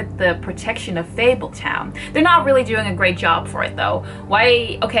tasked with the protection of Fabletown. They're not really doing a great job for it though.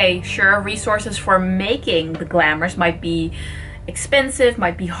 Why? Okay, sure, resources for making the glamours might be expensive,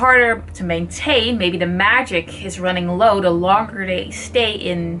 might be harder to maintain. Maybe the magic is running low the longer they stay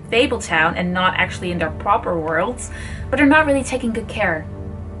in Fabletown and not actually in their proper worlds. But they're not really taking good care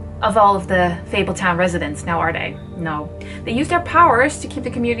of all of the Fabletown residents, now are they? No. They use their powers to keep the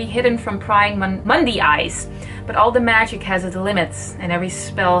community hidden from prying Mundy eyes. But all the magic has its limits, and every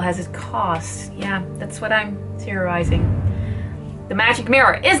spell has its cost. Yeah, that's what I'm theorizing. The magic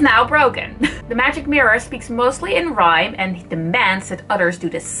mirror is now broken. The magic mirror speaks mostly in rhyme and demands that others do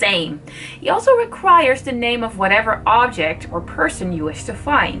the same. He also requires the name of whatever object or person you wish to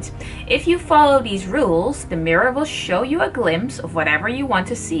find. If you follow these rules, the mirror will show you a glimpse of whatever you want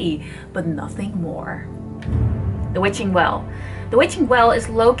to see, but nothing more. The Witching Well. The Witching Well is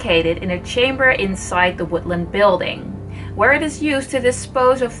located in a chamber inside the Woodland building, where it is used to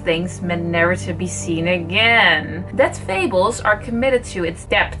dispose of things meant never to be seen again. Dead's fables are committed to its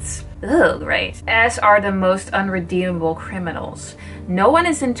depths. Ugh, right. As are the most unredeemable criminals. No one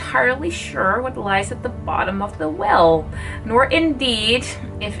is entirely sure what lies at the bottom of the well, nor indeed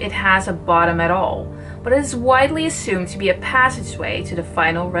if it has a bottom at all, but it is widely assumed to be a passageway to the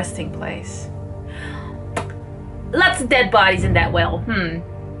final resting place. Lots of dead bodies in that well.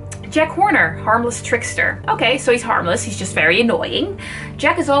 Jack Horner, harmless trickster. Okay, so he's harmless, he's just very annoying.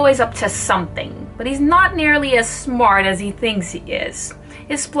 Jack is always up to something, but he's not nearly as smart as he thinks he is.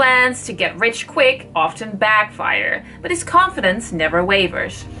 His plans to get rich quick often backfire, but his confidence never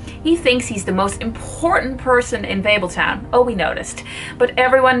wavers. He thinks he's the most important person in Fabletown. Oh, we noticed. But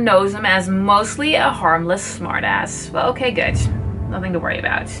everyone knows him as mostly a harmless smartass. Well, okay, good. Nothing to worry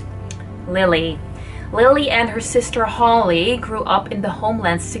about. Lily. Lily and her sister Holly grew up in the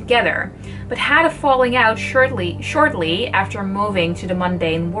homelands together, but had a falling out shortly after moving to the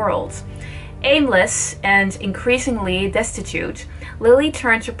mundane world. Aimless and increasingly destitute, Lily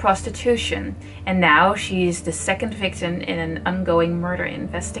turned to prostitution, and now she's the second victim in an ongoing murder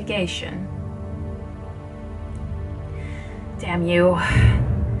investigation. Damn you.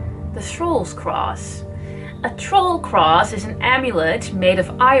 The Troll's Cross. A troll cross is an amulet made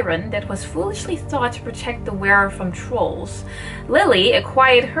of iron that was foolishly thought to protect the wearer from trolls. Lily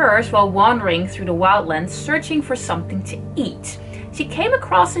acquired hers while wandering through the wildlands searching for something to eat. She came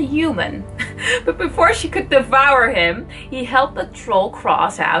across a human, but before she could devour him, he held the troll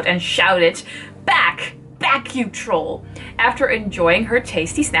cross out and shouted, "Back! Back, you troll!" After enjoying her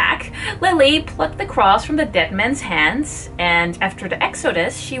tasty snack, Lily plucked the cross from the dead man's hands, and after the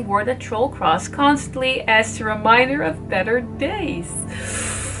exodus, she wore the troll cross constantly as a reminder of better days.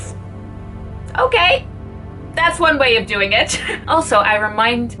 Okay, that's one way of doing it. Also,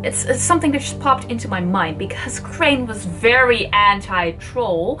 it's something that just popped into my mind because Crane was very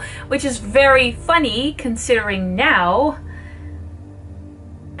anti-troll, which is very funny considering now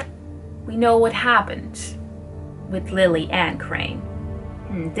we know what happened with Lily and Crane.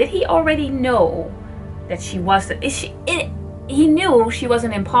 Did he already know that she was he knew she was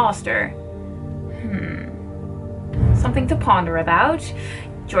an imposter. Something to ponder about.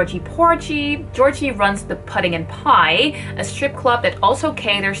 Georgie Porgy. Georgie runs the Pudding and Pie, a strip club that also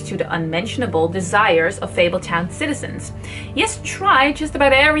caters to the unmentionable desires of Fabletown citizens. He has tried just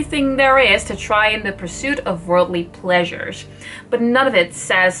about everything there is to try in the pursuit of worldly pleasures, but none of it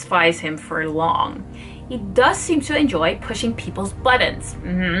satisfies him for long. He does seem to enjoy pushing people's buttons.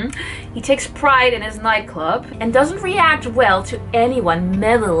 He takes pride in his nightclub and doesn't react well to anyone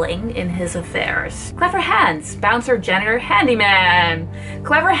meddling in his affairs. Clever Hans, bouncer, janitor, handyman.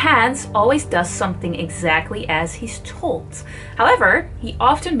 Clever Hans always does something exactly as he's told. However, he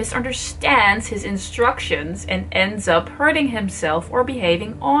often misunderstands his instructions and ends up hurting himself or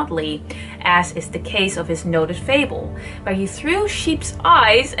behaving oddly, as is the case of his noted fable, where he threw sheep's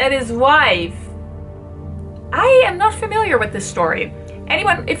eyes at his wife. I am not familiar with this story.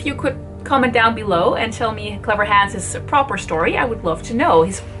 Anyone, if you could comment down below and tell me Clever Hans' proper story, I would love to know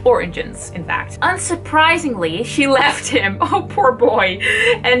his origins, in fact. Unsurprisingly, she left him, oh poor boy,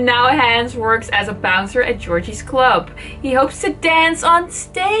 and now Hans works as a bouncer at Georgie's club. He hopes to dance on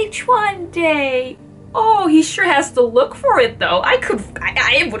stage one day. Oh, he sure has to look for it though.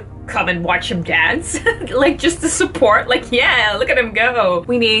 I would come and watch him dance, like just to support, like yeah, look at him go.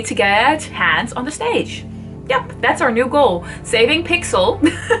 We need to get Hans on the stage. Yep, that's our new goal. Saving Pixel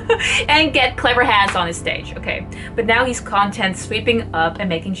and get Clever Hans on his stage. Okay, but now he's content sweeping up and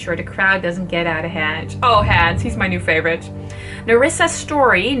making sure the crowd doesn't get out of hand. Oh, Hans, he's my new favorite. Nerissa's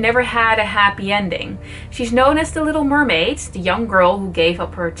story never had a happy ending. She's known as the Little Mermaid, the young girl who gave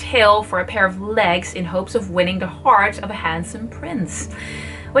up her tail for a pair of legs in hopes of winning the heart of a handsome prince.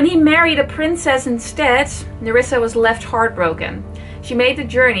 When he married a princess instead, Nerissa was left heartbroken. She made the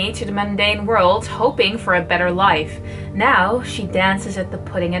journey to the mundane world, hoping for a better life. Now she dances at the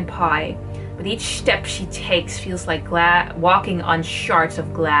pudding and pie, but each step she takes feels like walking on shards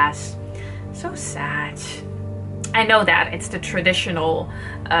of glass. So sad. I know that it's the traditional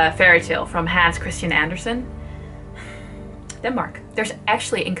fairy tale from Hans Christian Andersen. Denmark. There's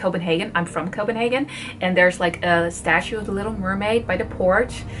actually in Copenhagen, I'm from Copenhagen, and there's like a statue of the Little Mermaid by the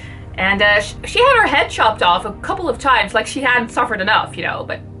port. And she had her head chopped off a couple of times, like she hadn't suffered enough, you know,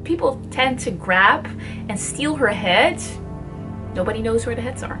 but people tend to grab and steal her head. Nobody knows where the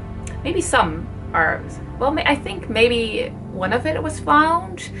heads are. Maybe some are, well, I think maybe one of it was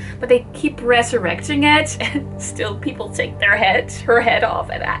found, but they keep resurrecting it and still people take her head off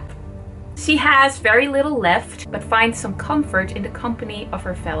at that. She has very little left, but finds some comfort in the company of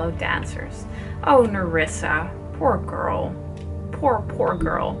her fellow dancers. Oh, Nerissa, poor girl. Poor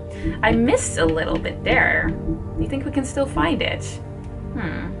girl. I missed a little bit there. Do you think we can still find it?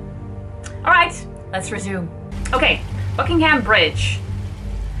 Alright, let's resume. Okay, Buckingham Bridge.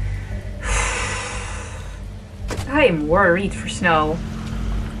 I am worried for Snow.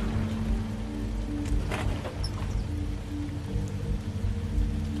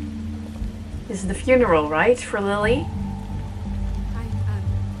 This is the funeral, right, for Lily? I'm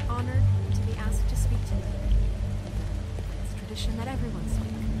honored to be asked to speak to you. It's tradition that everyone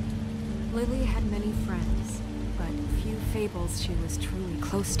speak. Lily had many friends, but few fables she was truly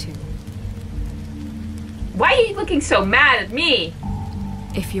close to. Why are you looking so mad at me?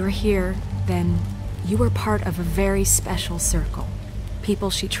 If you're here, then you were part of a very special circle. People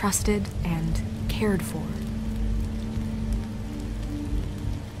she trusted and cared for.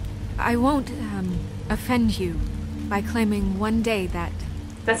 I won't offend you by claiming one day that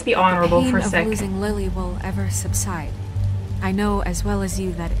let's be honorable for a second. The pain of losing Lily will ever subside. I know as well as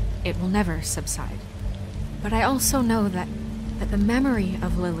you that it will never subside. But I also know that the memory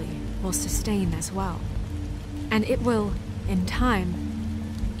of Lily will sustain as well. And it will, in time,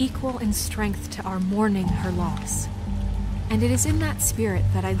 equal in strength to our mourning her loss. And it is in that spirit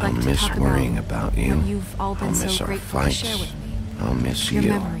that I'd like to talk about you. What you've all been so grateful to share with me. I'll miss your you.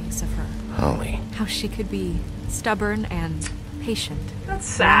 memories of her. Holly. How she could be stubborn and patient. That's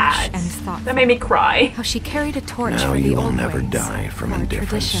sad. And thoughtful. That made me cry. How she carried a torch now for the old ways. Now you will never die from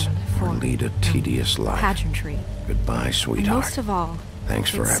indifference or lead a tedious life. Pageantry. Goodbye, sweetheart. And most of all, thanks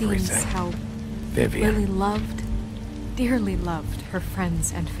for everything. How Vivian. Lily loved, dearly loved her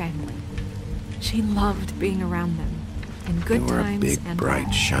friends and family. She loved being around them. In good you were times a big, and bright,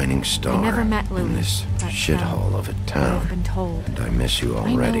 bad. shining star I never met Lily, in this but, shithole of a town. I've been told. And I miss you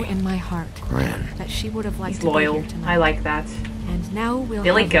already. I know in my heart Gran. that she would have liked He's to loyal. be here tonight. I like that. And now we'll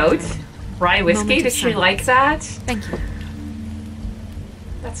Billy Goat? Rye Whiskey? Did she like that? Thank you.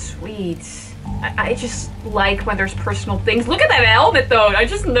 That's sweet. I just like when there's personal things. Look at that helmet though. I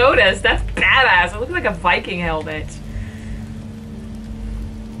just noticed. That's badass. It looks like a Viking helmet.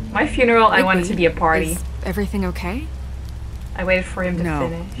 My funeral, I wanted to be a party. Is everything okay? I waited for him to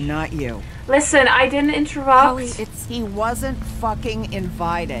finish. No, not you. Listen, I didn't interrupt. Holly, He wasn't fucking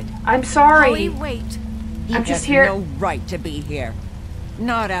invited. I'm sorry. Holly, wait. I'm just here. No right to be here.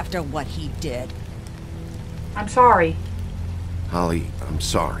 Not after what he did. I'm sorry. Holly, I'm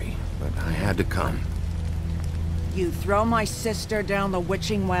sorry, but I had to come. You throw my sister down the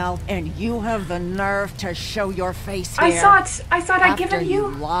witching well, and you have the nerve to show your face here. I thought I'd given you.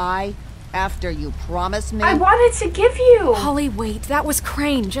 After you lie? After you promised me? I wanted to give you. Holly, wait. That was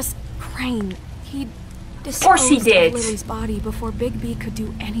Crane. Just Crane. He'd Of course he did. Lily's body before Bigby could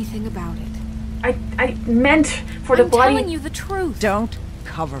do anything about it. I meant for the bloody... I'm telling you the truth. Don't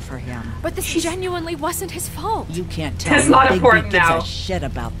cover for him. But this genuinely wasn't his fault. You can't tell That's me not Bigby important gives now. a shit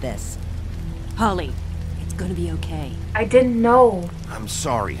about this. Holly, it's gonna be okay. I didn't know. I'm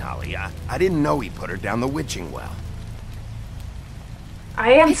sorry, Holly. I didn't know he put her down the witching well.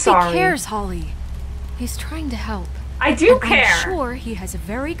 I am Bigby sorry. cares, Holly. He's trying to help. I do And care. I'm sure he has a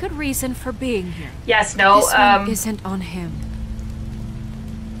very good reason for being here. Yes, no, This one isn't on him.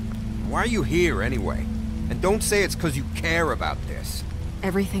 Why are you here anyway? And don't say it's because you care about this.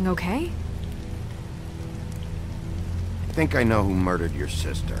 Everything okay? I think I know who murdered your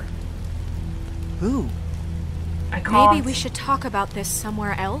sister. Who? I can't. Maybe we should talk about this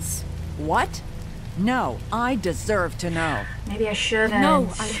somewhere else? What? No, I deserve to know. Maybe I shouldn't. No,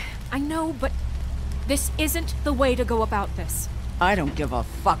 I know, but this isn't the way to go about this. I don't give a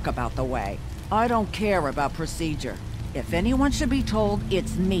fuck about the way. I don't care about procedure. If anyone should be told,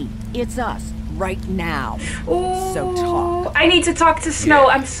 it's me. It's us. Right now. Ooh, So talk. I need to talk to Snow.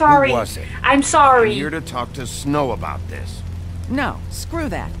 Yeah, I'm sorry. Who was it? I'm sorry. I'm here to talk to Snow about this. No, screw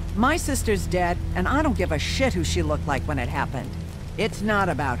that. My sister's dead, and I don't give a shit who she looked like when it happened. It's not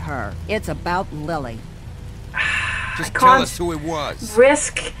about her. It's about Lily. Just tell us who it was.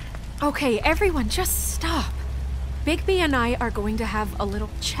 Risk. Okay, everyone, just stop. Bigby and I are going to have a little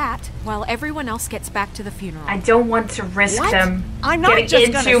chat while everyone else gets back to the funeral. I don't want to risk them I'm not getting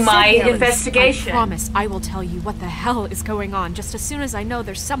just gonna into sit my here and- investigation. I promise I will tell you what the hell is going on just as soon as I know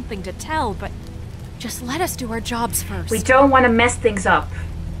there's something to tell, but just let us do our jobs first. We don't want to mess things up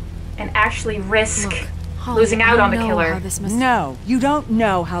and actually risk Holly, losing out I on the know killer. how this must No, you don't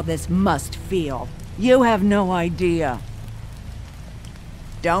know how this must feel. You have no idea.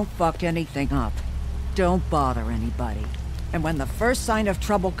 Don't fuck anything up. Don't bother anybody. And when the first sign of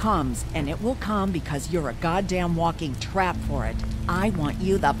trouble comes, and it will come because you're a goddamn walking trap for it, I want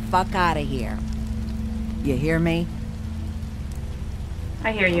you the fuck out of here. You hear me?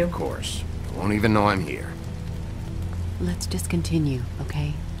 I hear you. Of course. I won't even know I'm here. Let's just continue,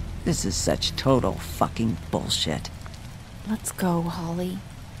 okay? This is such total fucking bullshit. Let's go, Holly.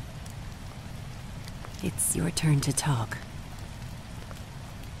 It's your turn to talk.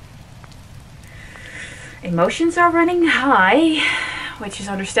 Emotions are running high, which is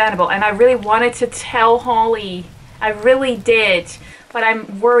understandable. And I really wanted to tell Holly. I really did. But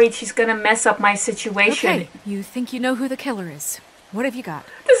I'm worried she's gonna mess up my situation. Okay, you think you know who the killer is. What have you got?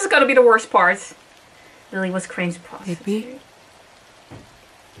 This is gonna be the worst part. Lily was Crane's prostitute. Bigby?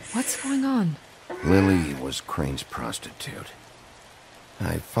 What's going on? Lily was Crane's prostitute.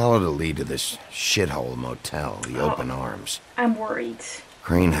 I followed a lead to this shithole motel, the Open Arms. I'm worried.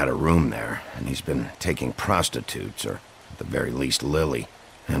 Crane had a room there, and he's been taking prostitutes, or at the very least Lily,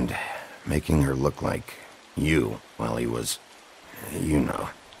 and making her look like you while he was, you know.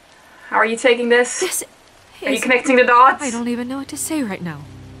 How are you taking this? This Are you connecting the dots? I don't even know what to say right now.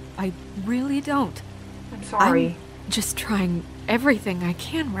 I really don't. I'm sorry. I'm just trying everything I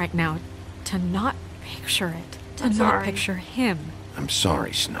can right now to not picture it. To I'm not sorry. picture him. I'm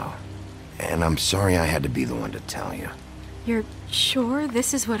sorry, Snow. And I'm sorry I had to be the one to tell you. You're sure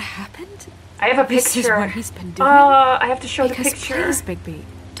this is what happened? I have a picture. This is what he's been doing? I have to show because the picture. Please, Bigby,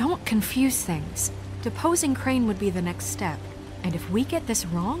 don't confuse things. Deposing Crane would be the next step. And if we get this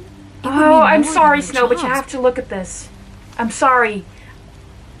wrong, it would mean Oh, I'm more sorry, than your Snow, but you jobs. have to look at this. I'm sorry.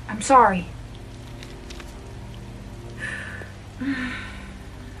 I'm sorry.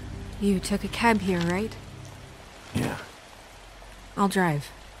 You took a cab here, right? Yeah. I'll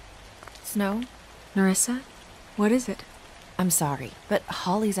drive. Snow? Nerissa? What is it? I'm sorry, but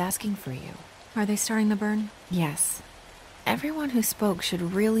Holly's asking for you. Are they starting the burn? Yes. Everyone who spoke should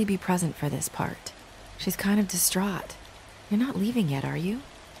really be present for this part. She's kind of distraught. You're not leaving yet, are you?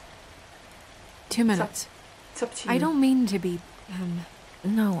 2 minutes. It's up to you. I don't mean to be,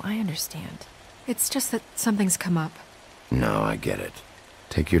 No, I understand. It's just that something's come up. No, I get it.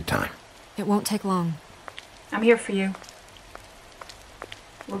 Take your time. It won't take long. I'm here for you.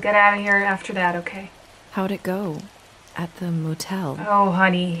 We'll get out of here after that, okay? How'd it go? At the motel? Oh,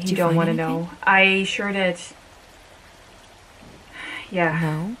 honey, Did you you don't find want to anything? know. I sure did. Yeah.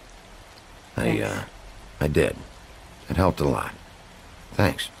 No? I did. It helped a lot.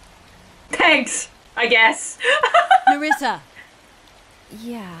 Thanks. Thanks, I guess. Nerissa!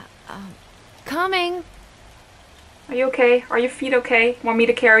 Yeah, coming! Are you okay? Are your feet okay? Want me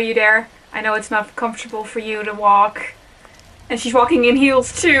to carry you there? I know it's not comfortable for you to walk. And she's walking in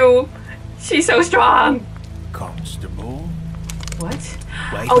heels too. She's so strong. Constable. What?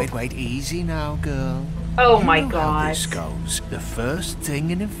 Wait, easy now, girl. Oh You my know how god. this goes. The first thing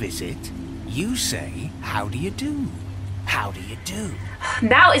in a visit, You say, how do you do? How do you do?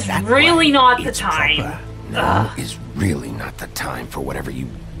 Now is That really way, not the it's time. proper. Now is really not the time for whatever you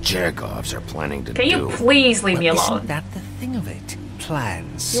Jagovs are planning to Can do. you please leave me Well, alone? Isn't that the thing of it?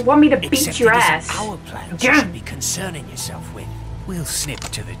 Plans. You want me to beat Except your it isn't ass. our plans you should be concerning yourself with. We'll snip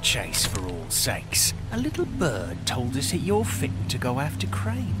to the chase for all sakes. A little bird told us that you're fit to go after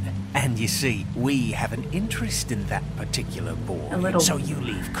Crane. And you see, we have an interest in that particular boy. A little- So you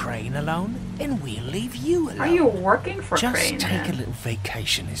leave Crane alone, and we'll leave you alone. Are you working for Just Crane? take then? a little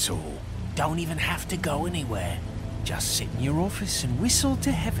vacation is all. Don't even have to go anywhere. Just sit in your office and whistle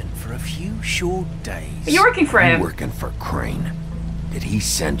to heaven for a few short days. Are you working for him? You working for Crane? Did he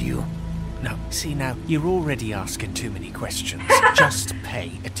send you? No, see now, you're already asking too many questions. Just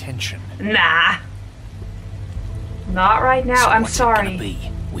pay attention. Nah. Not right now. So I'm what's sorry. it gonna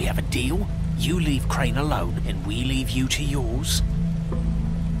be? We have a deal? You leave Crane alone, and we leave you to yours?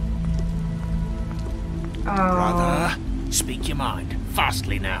 Brother, speak your mind.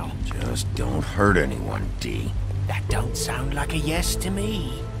 Fastly now. Just don't hurt anyone, D. That don't sound like a yes to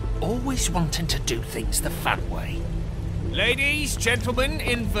me. Always wanting to do things the fun way. Ladies, gentlemen,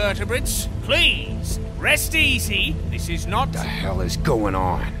 invertebrates, please, rest easy. This is not... What the hell is going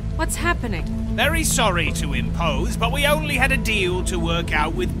on? What's happening? Very sorry to impose, but we only had a deal to work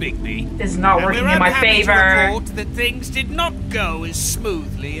out with Bigby. This is not And working we're in my unhappy favor. to report that things did not go as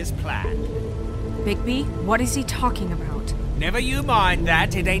smoothly as planned. Bigby, what is he talking about? Never you mind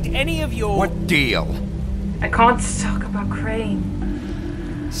that, it ain't any of your... What deal? I can't talk about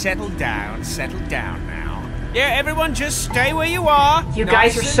Crane. Settle down now. Yeah, everyone just stay where you are. You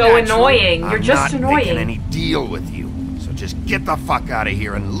Nice guys are and so natural. annoying. You're just I'm not making annoying. any deal with you. So just get the fuck out of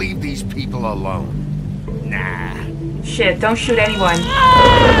here and leave these people alone. Nah. Shit, don't shoot anyone.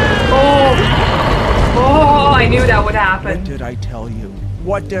 Oh, I knew that would happen. What did I tell you?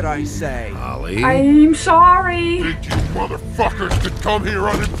 What did I say? Ollie? I'm sorry. Think you motherfuckers could come here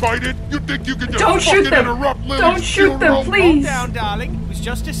uninvited? You think you could just Don't shoot fucking them. interrupt Lily's Don't shoot them, funeral? please. Calm down, darling. It was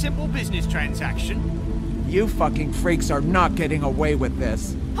just a simple business transaction. You fucking freaks are not getting away with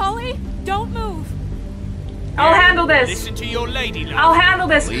this. Holly, don't move. I'll handle this. Listen to your lady, love. I'll handle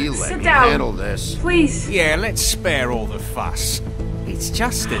this. Lee, let Sit me down. handle this. Please. Yeah, let's spare all the fuss. It's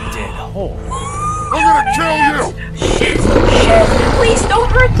just a dead horse. I'm gonna kill you! Shit. Please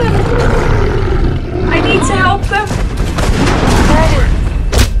don't hurt them. I need to help them.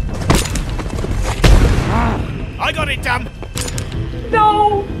 I got it done.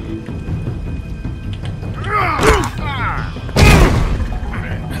 No.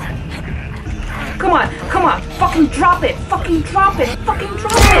 Come on. Fucking drop it. Fucking drop it.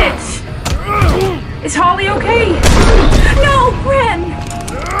 Is Holly okay? No, Ren.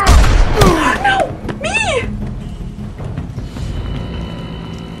 No, me.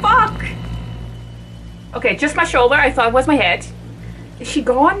 Fuck. Okay, just my shoulder. I thought it was my head. Is she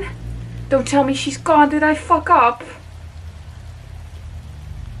gone? Don't tell me she's gone. Did I fuck up?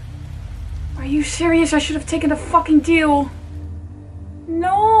 Are you serious? I should have taken the fucking deal.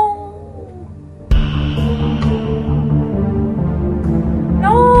 No.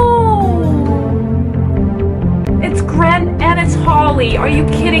 It's Gren and it's Holly. Are you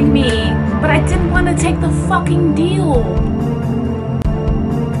kidding me? But I didn't want to take the fucking deal.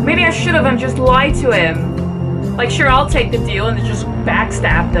 Maybe I should have and just lied to him. Like, sure, I'll take the deal and just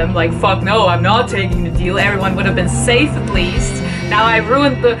backstab them. Like, fuck no, I'm not taking the deal. Everyone would have been safe at least. Now I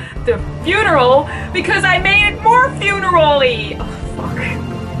ruined the funeral because I made it more funeral-y. Oh, fuck.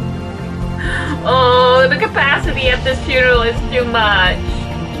 Oh, the capacity at this funeral is too much.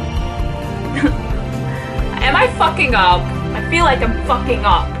 Am I fucking up? I feel like I'm fucking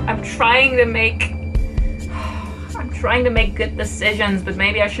up. I'm trying to make good decisions, but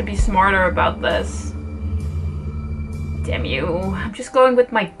maybe I should be smarter about this. Damn you. I'm just going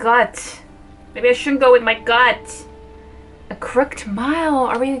with my gut. Maybe I shouldn't go with my gut. A crooked mile.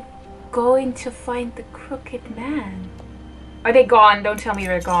 Are we going to find the crooked man? Are they gone? Don't tell me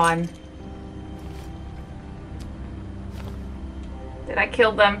they're gone. Did I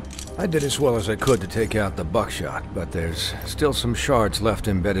kill them? I did as well as I could to take out the buckshot, but there's still some shards left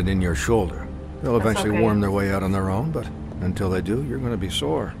embedded in your shoulder. They'll eventually okay. worm their way out on their own, but until they do, you're going to be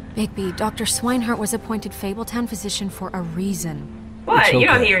sore. Bigby, Dr. Swinehart was appointed Fabletown physician for a reason. What? It's You're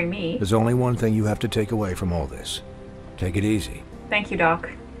not okay. hearing me. There's only one thing you have to take away from all this. Take it easy. Thank you, Doc.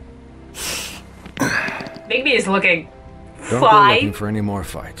 Bigby is looking Don't go fine. looking for any more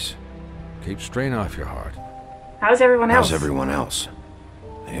fights. Keep strain off your heart. How's everyone else? How's everyone else?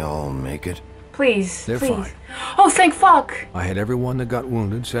 They all make it? Please, They're please. fine. Oh, thank fuck. I had everyone that got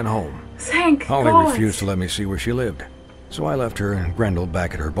wounded sent home. Thank Holly God. refused to let me see where she lived. So I left her and Grendel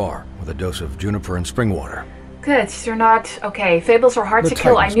back at her bar, with a dose of juniper and spring water. Good, you're not... Okay, Fables are hard to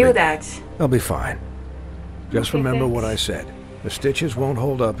kill, I knew that. They'll be fine. Just Okay, remember thanks. what I said. The stitches won't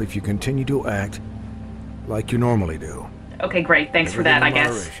hold up if you continue to act like you normally do. Okay, great, thanks for that, I Everything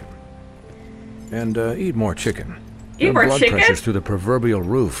in guess. moderation. And eat more chicken. Eat Your more blood chicken? pressure's through the proverbial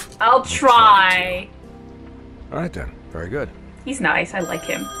roof. I'll try. All right then. Very good. He's nice, I like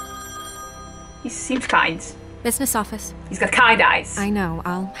him. He seems kind. Business office. He's got kind eyes. I know.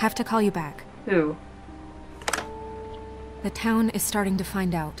 I'll have to call you back. Who? The town is starting to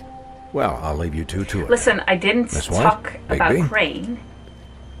find out. Well, I'll leave you two to it. Listen, I didn't Miss White? talk about Bigby? Crane.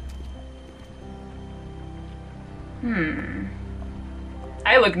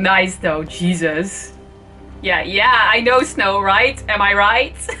 I look nice though, Jesus. Yeah, I know Snow, right? Am I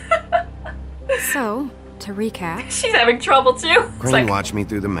right? So, to recap... She's having trouble too. It's Crane like, watched me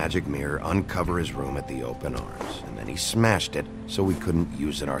through the magic mirror uncover his room at the open arms, and then he smashed it so we couldn't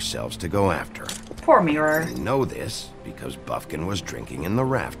use it ourselves to go after. poor mirror. I know this because Buffkin was drinking in the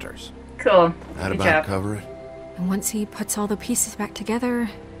rafters. Cool. That Good about job. cover it? And once he puts all the pieces back together,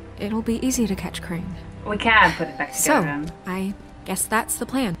 it'll be easy to catch Crane. We can put it back together. So, then. I guess that's the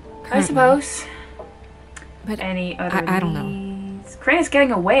plan. I currently. suppose. But Any other I don't know. leads? Crane is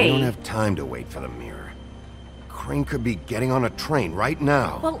getting away. We don't have time to wait for the mirror. Crane could be getting on a train right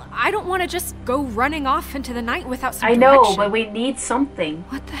now. Well, I don't want to just go running off into the night without some I know, direction. but we need something.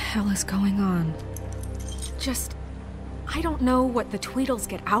 What the hell is going on? I don't know what the Tweedles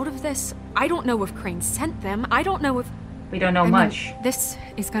get out of this. I don't know if Crane sent them. I don't know if... We don't know I mean, much. This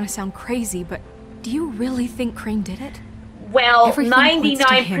is gonna sound crazy, but do you really think Crane did it? Well, Everything points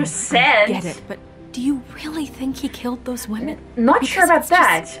to him. 99%. I get it, but do you really think he killed those women? Not sure about Because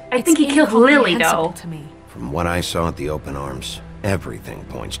that. I it's think he killed Lily, incomprehensible though. To me. From what I saw at the open arms, everything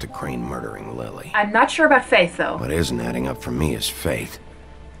points to Crane murdering Lily. I'm not sure about Faith, though. What isn't adding up for me is Faith.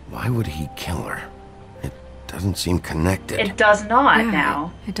 Why would he kill her? It doesn't seem connected. It does not Yeah,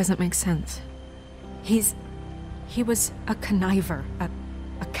 now. It doesn't make sense. He was a conniver,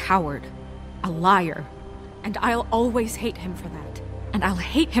 a coward, a liar. And I'll always hate him for that. And I'll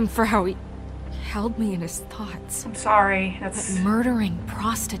hate him for how he held me in his thoughts. I'm sorry. That's But murdering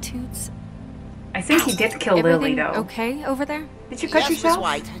prostitutes? I think he did kill Lily, Everything though. okay over there? Did you cut Yes, yourself? Miss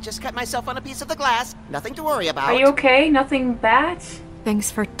White. I just cut myself on a piece of the glass. Nothing to worry about. Are you okay? Nothing bad?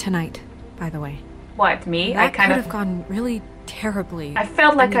 Thanks for tonight, by the way. What, me? That I kind could of have gone really terribly. I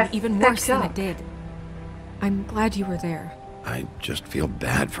felt like I even fucked worse than up. it did. I'm glad you were there. I just feel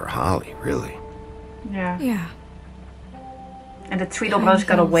bad for Holly, really. Yeah. Yeah. And the Tweedle Time Brothers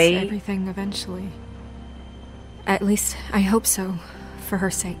got heals away. Everything eventually. At least I hope so, for her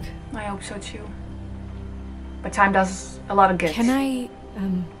sake. I hope so too. But time does a lot of good. Can I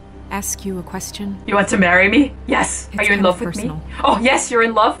ask you a question? You want to marry me? Yes. It's Are you in kind love of with personal. me? Oh, yes, you're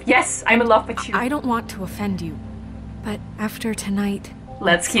in love. Yes, I'm in love with you. I don't want to offend you, but after tonight,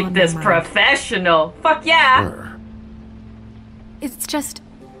 Let's it's keep on this my mind. professional. Fuck yeah. Sure. It's just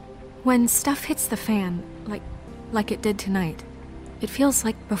when stuff hits the fan, like it did tonight. It feels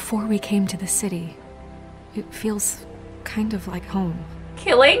like before we came to the city. It feels kind of like home.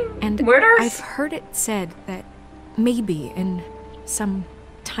 Killing? And Murders? I've heard it said that maybe in some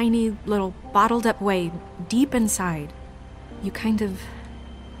tiny little bottled up way deep inside, you kind of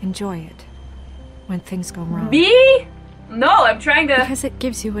enjoy it when things go wrong. Me? No, I'm trying to... Because it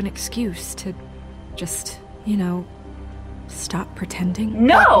gives you an excuse to just, stop pretending.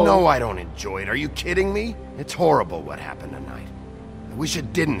 No! No, I don't enjoy it. Are you kidding me? It's horrible what happened tonight. I wish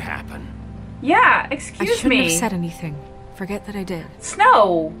it didn't happen. Yeah, I excuse shouldn't me. have said anything. Forget that I did.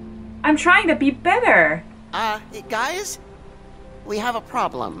 Snow, I'm trying to be better. Guys? We have a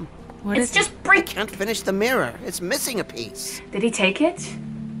problem. What It's is just I break. can't finish the mirror. It's missing a piece. Did he take it?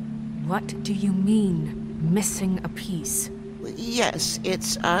 What do you mean, missing a piece? Yes,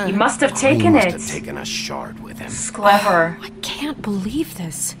 it's, He must have Crane taken must it. have taken a shard with him. It's clever. I can't believe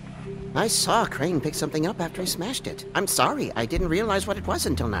this. I saw Crane pick something up after he smashed it. I'm sorry, I didn't realize what it was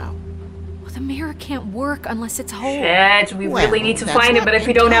until now. Well, the mirror can't work unless it's whole. Shit, we Well, really need to that's find it, not but if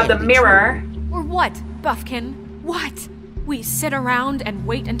we don't have the entirely mirror... Or what, Buffkin? What? We sit around and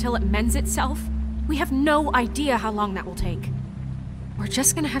wait until it mends itself? We have no idea how long that will take. We're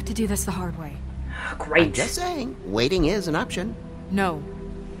just gonna have to do this the hard way. Great. Just saying, waiting is an option. No.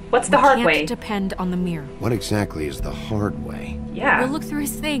 What's the we hard can't way? depend on the mirror. What exactly is the hard way? Yeah. We'll look through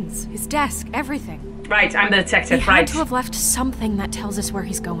his things, his desk, everything. Right, I'm the He detective, had right. to have left something that tells us where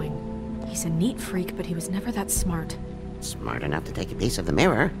he's going. He's a neat freak, but he was never that smart. Smart enough to take a piece of the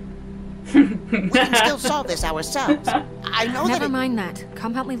mirror. We can still solve this ourselves. I know Never that mind that.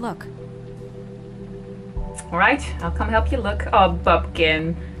 Come help me look. Alright, I'll come help you look. Oh,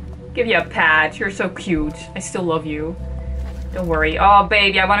 Bumpkin. Give you a pat. You're so cute. I still love you. Don't worry. Oh,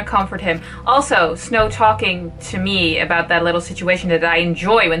 baby, I want to comfort him. Also, Snow talking to me about that little situation that I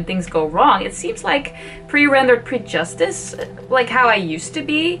enjoy when things go wrong. It seems like pre-rendered pre-justice, like how I used to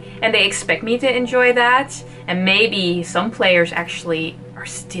be, and they expect me to enjoy that. And maybe some players actually are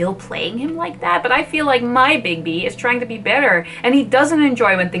still playing him like that, but I feel like my Bigby is trying to be better, and he doesn't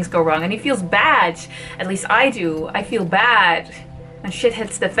enjoy when things go wrong, and he feels bad. At least I do. I feel bad when shit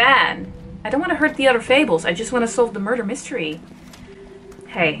hits the fan. I don't want to hurt the other Fables. I just want to solve the murder mystery.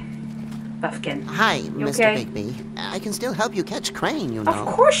 Hey, Buffkin. Hi, you Mr. okay? Bigby. I can still help you catch Crane, you know. Of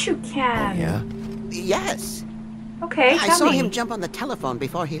course you can. Oh, yeah? Yes. Okay, I tell saw me. him jump on the telephone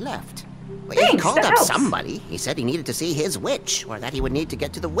before he left. He Thanks, called that up helps. somebody. He said he needed to see his witch, or that he would need to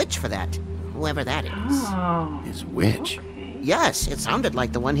get to the witch for that. Whoever that is. Oh. His witch? Okay. Yes, it sounded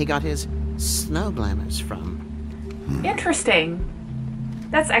like the one he got his snow glamours from. Interesting.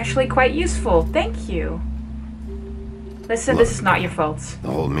 That's actually quite useful. Thank you. Listen, Look, this is not your fault. The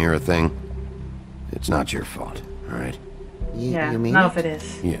whole mirror thing, it's not your fault, all right? Yeah, you mean none it? of it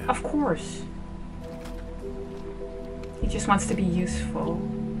is. Yeah. Of course. He just wants to be useful.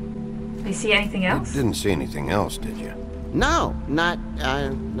 Do you see anything You else? didn't see anything else, did you? No, not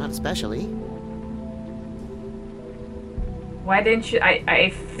especially. Why didn't you?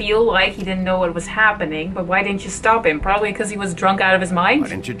 I feel like he didn't know what was happening, but why didn't you stop him? Probably because he was drunk out of his mind? Why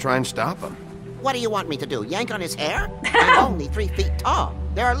didn't you try and stop him? What do you want me to do? Yank on his hair? I'm only 3 feet tall.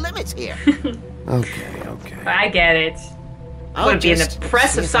 There are limits here. Okay. I get it. I'll Would be an just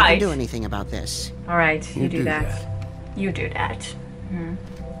impressive see if I sight. can do anything about this. Alright, you do that. You do that.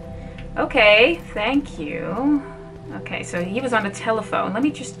 Okay, thank you. Okay, so he was on the telephone. Let me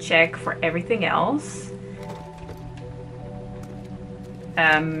just check for everything else.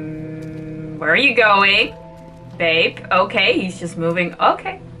 Where are you going? Babe, okay, he's just moving.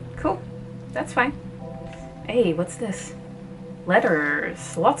 Okay, cool. That's fine. Hey, what's this?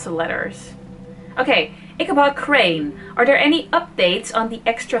 Letters. Lots of letters. Okay, Ichabod Crane. Are there any updates on the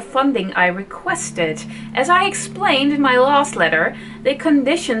extra funding I requested? As I explained in my last letter, the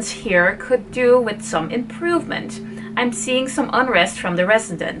conditions here could do with some improvement. I'm seeing some unrest from the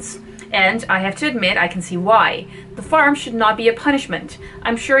residents. And I have to admit, I can see why. The farm should not be a punishment.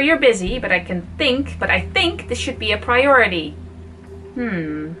 I'm sure you're busy, but I think this should be a priority.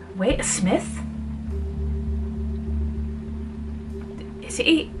 Wait, a smith? Is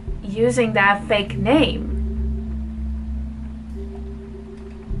he using that fake name?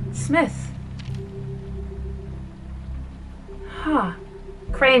 Smith. Huh.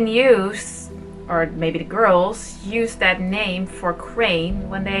 Crane used, or maybe the girls, used that name for Crane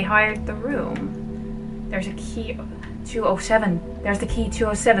when they hired the room. There's a key, 207. There's the key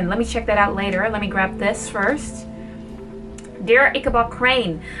 207. Let me check that out later. Let me grab this first. Dear Ichabod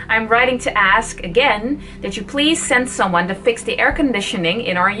Crane, I'm writing to ask, again, that you please send someone to fix the air conditioning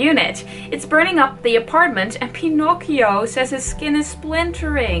in our unit. It's burning up the apartment and Pinocchio says his skin is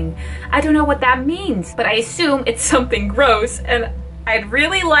splintering. I don't know what that means, but I assume it's something gross, and I'd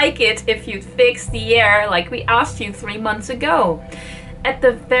really like it if you'd fix the air like we asked you 3 months ago. At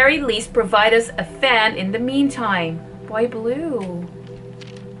the very least, provide us a fan in the meantime. Boy Blue.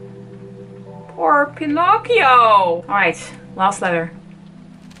 Poor Pinocchio. Alright, last letter.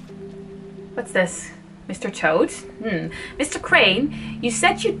 What's this? Mr. Toad? Mr. Crane, you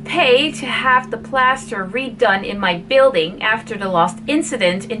said you'd pay to have the plaster redone in my building after the last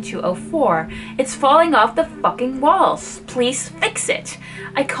incident in 204. It's falling off the fucking walls. Please fix it.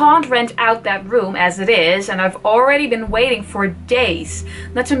 I can't rent out that room as it is, and I've already been waiting for days.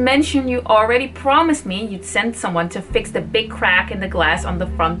 Not to mention you already promised me you'd send someone to fix the big crack in the glass on the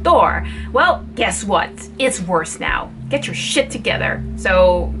front door. Well, guess what? It's worse now. Get your shit together.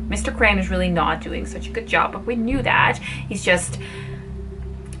 So, Mr. Crane is really not doing such a good job, but we knew that. He's just...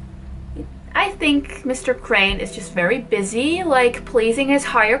 I think Mr. Crane is just very busy, like pleasing his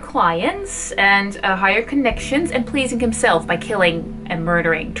higher clients and higher connections and pleasing himself by killing and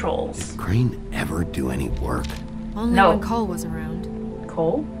murdering trolls. Did Crane ever do any work? Only No. when Cole was around.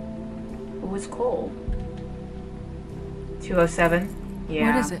 Cole? Who was Cole? 207?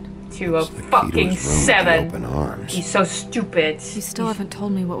 Yeah. What is it? 207. Open arms. He's so stupid. You still haven't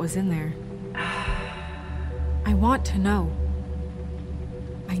told me what was in there. I want to know.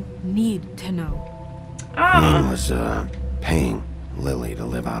 I need to know. Crane was, paying Lily to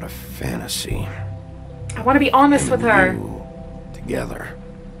live out a fantasy. I want to be honest with her. You together.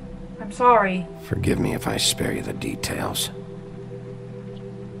 I'm sorry. Forgive me if I spare you the details.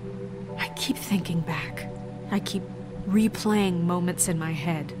 I keep thinking back. I keep replaying moments in my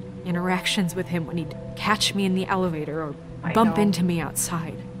head. Interactions with him when he'd catch me in the elevator or bump into me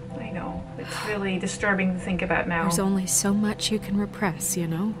outside. I It's really disturbing to think about now. There's only so much you can repress, you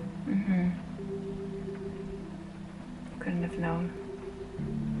know? Couldn't have known.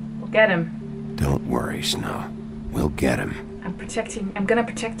 We'll get him. Don't worry, Snow. We'll get him. I'm gonna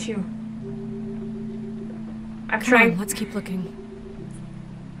protect you. I'm Come trying. on, let's keep looking.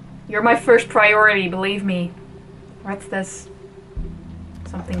 You're my first priority, believe me. What's this?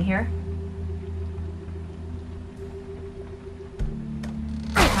 Something here?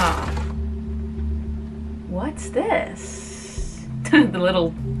 Huh. What's this? The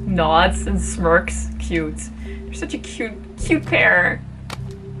little nods and smirks. Cute. They're such a cute pair.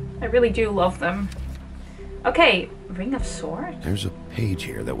 I really do love them. Okay, Ring of Swords? There's a page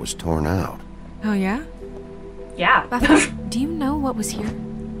here that was torn out. Oh, yeah? Yeah. Buffy, do you know what was here?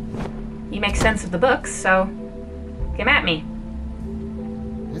 You make sense of the books, so come at me.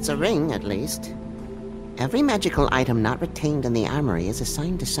 It's a ring, at least. Every magical item not retained in the armory is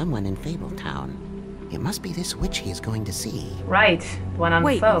assigned to someone in Fabletown. It must be this witch he is going to see. Right, the one on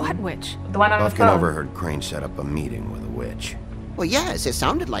the phone. Wait, what witch? The one on the phone. Buffkin overheard Crane set up a meeting with a witch. Well, yes, it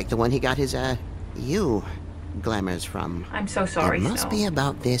sounded like the one he got his, glamours from. I'm so sorry, It must Snow. be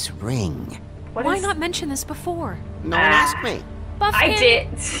about this ring. Why not mention this before? No one asked me. Buffkin! I did.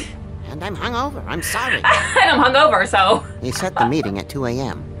 And I'm hungover. I'm sorry. And I'm hungover, so. He set the meeting at 2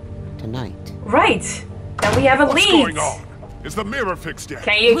 a.m. tonight. Right. Then we have a What's lead. going on? Is the mirror fixed yet?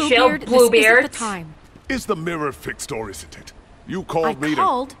 Can you chill, Bluebeard? This isn't the time. Is the mirror fixed or isn't it? You I called me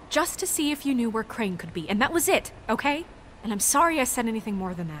called just to see if you knew where Crane could be, and that was it, okay? And I'm sorry I said anything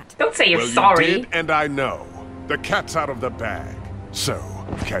more than that. Don't say you're well, sorry. You did, and I know. The cat's out of the bag. So,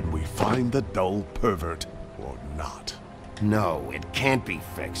 can we find the dull pervert or not? No, it can't be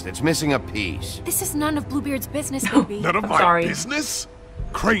fixed. It's missing a piece. This is none of Bluebeard's business, Bigby. None of my business?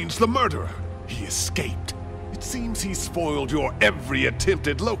 Crane's the murderer. He escaped. It seems he spoiled your every attempt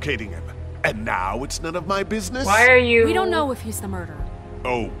at locating him. And now it's none of my business? Why are you... We don't know if he's the murderer.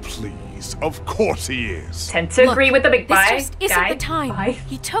 Oh, please. Of course he is. Tend to agree with the big guy. This just isn't the time.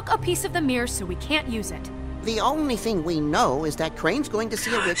 He took a piece of the mirror, so we can't use it. The only thing we know is that Crane's going to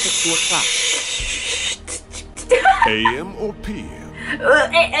see a witch at 2 o'clock. AM or PM?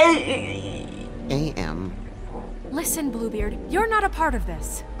 AM. Listen, Bluebeard, you're not a part of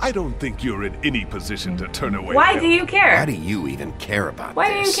this. I don't think you're in any position to turn away Why help. do you care? Why do you even care about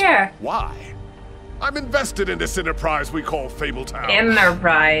Why this? do you care? Why? I'm invested in this enterprise we call Fabletown.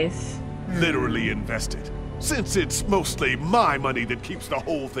 Enterprise. Literally invested. Since it's mostly my money that keeps the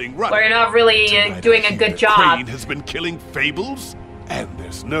whole thing running. Well, you're not really doing a good job. Crane has been killing Fables, and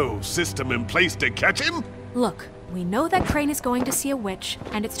there's no system in place to catch him? Look, we know that Crane is going to see a witch,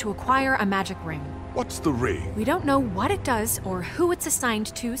 and it's to acquire a magic ring. What's the ring? We don't know what it does or who it's assigned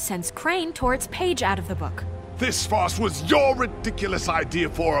to since Crane tore its page out of the book. This farce was your ridiculous idea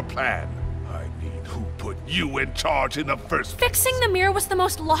for a plan. I mean, who put you in charge in the first place? Fixing the mirror was the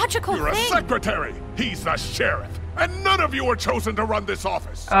most logical You're thing. a secretary. He's the sheriff. And none of you were chosen to run this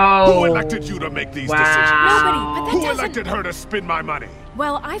office. Oh, who elected you to make these decisions? Nobody, but that Who doesn't... elected her to spend my money?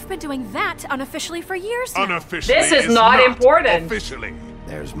 Well, I've been doing that unofficially for years now. Unofficially This is not important. Officially.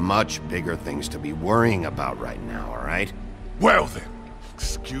 There's much bigger things to be worrying about right now, all right? Well then,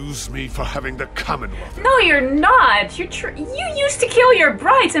 excuse me for having the Commonwealth. No, you're not. You used to kill your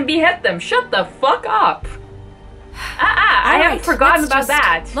brides and behead them. Shut the fuck up. I haven't forgotten about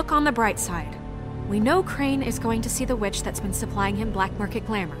that. Look on the bright side. We know Crane is going to see the witch that's been supplying him black market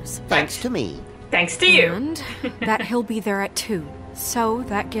glamours. Thanks to me. Thanks to you. And that he'll be there at 2. So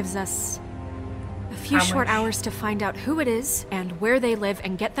that gives us a few short hours to find out who it is and where they live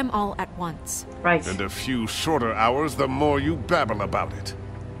and get them all at once. Right. And a few shorter hours, the more you babble about it.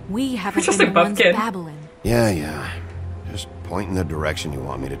 We haven't Just been like the ones Buffkin. babbling. Yeah. Just point in the direction you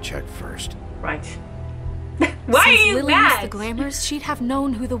want me to check first. Right. Why Since are you Lily mad? used the glamours, she'd have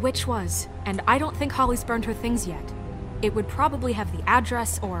known who the witch was. And I don't think Holly's burned her things yet. It would probably have the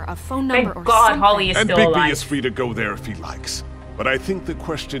address or a phone number or God, something. Holly is And still Bigby alive. is free to go there if he likes. But I think the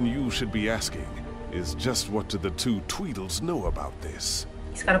question you should be asking is just what do the two Tweedles know about this?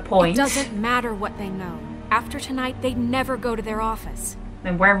 He's got a point. It doesn't matter what they know. After tonight, they'd never go to their office.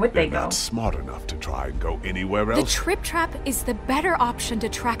 Then where would they They're go? not smart enough to try and go anywhere The else. Trip Trap is the better option to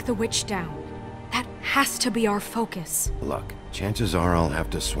track the witch down. That has to be our focus. Look, chances are I'll have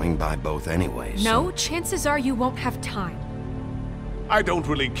to swing by both anyways. No, chances are you won't have time. I don't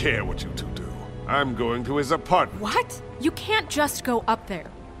really care what you two do. I'm going to his apartment. What? You can't just go up there.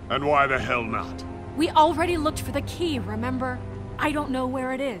 And why the hell not? We already looked for the key, remember? I don't know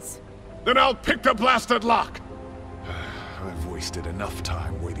where it is. Then I'll pick the blasted lock! I've wasted enough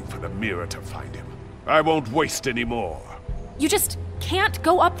time waiting for the mirror to find him. I won't waste any more. You just can't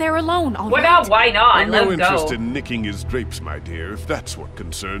go up there alone, all right? Well, why not? I'm Let no him interest go. in nicking his drapes, my dear, if that's what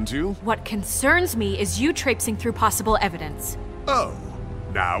concerns you. What concerns me is you traipsing through possible evidence. Oh,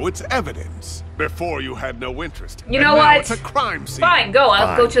 now it's evidence. Before you had no interest. You and know now what? It's a crime scene. Fine, go.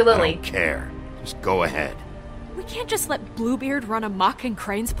 I'll go to I Lily. don't care. Just go ahead. We can't just let Bluebeard run amok in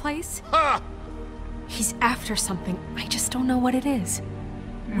Crane's place. Ha! He's after something. I just don't know what it is.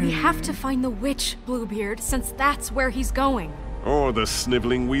 We have to find the witch, Bluebeard, since that's where he's going. Or the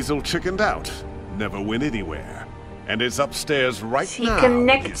sniveling weasel chickened out. Never went anywhere. And is upstairs right He now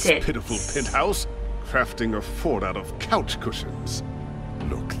connected. in his pitiful penthouse, crafting a fort out of couch cushions.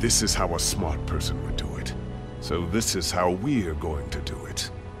 Look, this is how a smart person would do it. So this is how we're going to do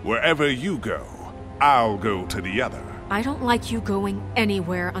it. Wherever you go, I'll go to the other. I don't like you going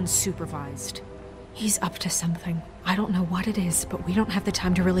anywhere unsupervised. He's up to something. I don't know what it is, but we don't have the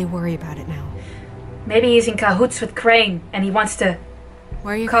time to really worry about it now. Maybe he's in cahoots with Crane and he wants to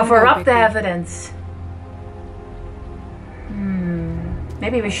Where are you cover gonna up go, the Bigby? evidence.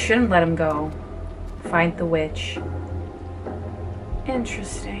 Maybe we shouldn't let him go. Find the witch.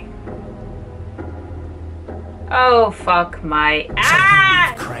 Interesting. Oh, fuck my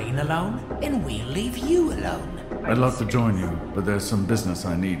ass! Leave Crane alone, and we'll leave you alone. I'd love to join you, but there's some business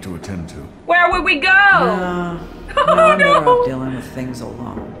I need to attend to. Where would we go? No, Oh, I'm better no. off dealing with things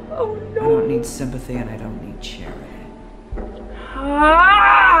alone. Oh I don't need sympathy and I don't need charity.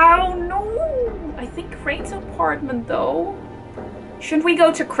 Oh no! I think Crane's apartment though. Shouldn't we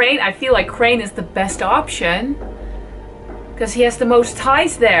go to Crane? I feel like Crane is the best option. Because he has the most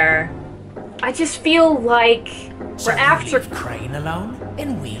ties there. I just feel like So we're after leave Crane alone,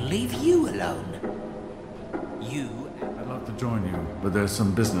 and we'll leave you alone. I'd love to join you, but there's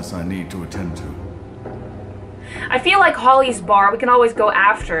some business I need to attend to. I feel like Holly's bar, we can always go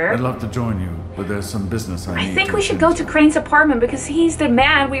after. I'd love to join you, but there's some business I need to I think we should attend go to Crane's apartment because he's the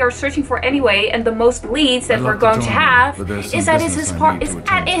man we are searching for anyway, and the most leads that I'd we're love to going to join you, have but there's some is at business his I need is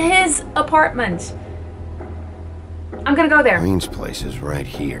to at attend his apartment. I'm gonna go there. Crane's place is right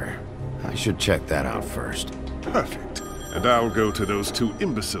here. I should check that out first. Perfect. And I'll go to those two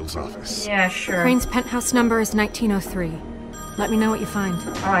imbeciles' office. Yeah, sure. Crane's penthouse number is 1903. Let me know what you find.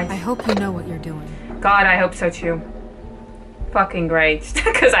 Alright. I hope you know what you're doing. God, I hope so too. Fucking great.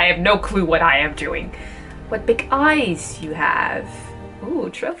 Because I have no clue what I am doing. What big eyes you have. Ooh,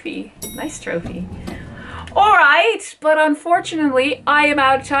 trophy. Nice trophy. Alright, but unfortunately, I am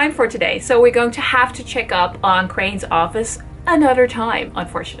out of time for today. So we're going to have to check up on Crane's office another time,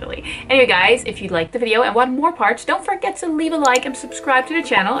 unfortunately. Anyway, guys, if you liked the video and want more parts, don't forget to leave a like and subscribe to the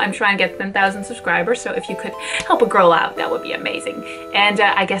channel. I'm trying to get 10,000 subscribers, so if you could help a girl out, that would be amazing. And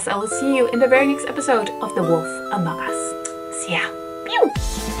I guess I will see you in the very next episode of The Wolf Among Us. See ya.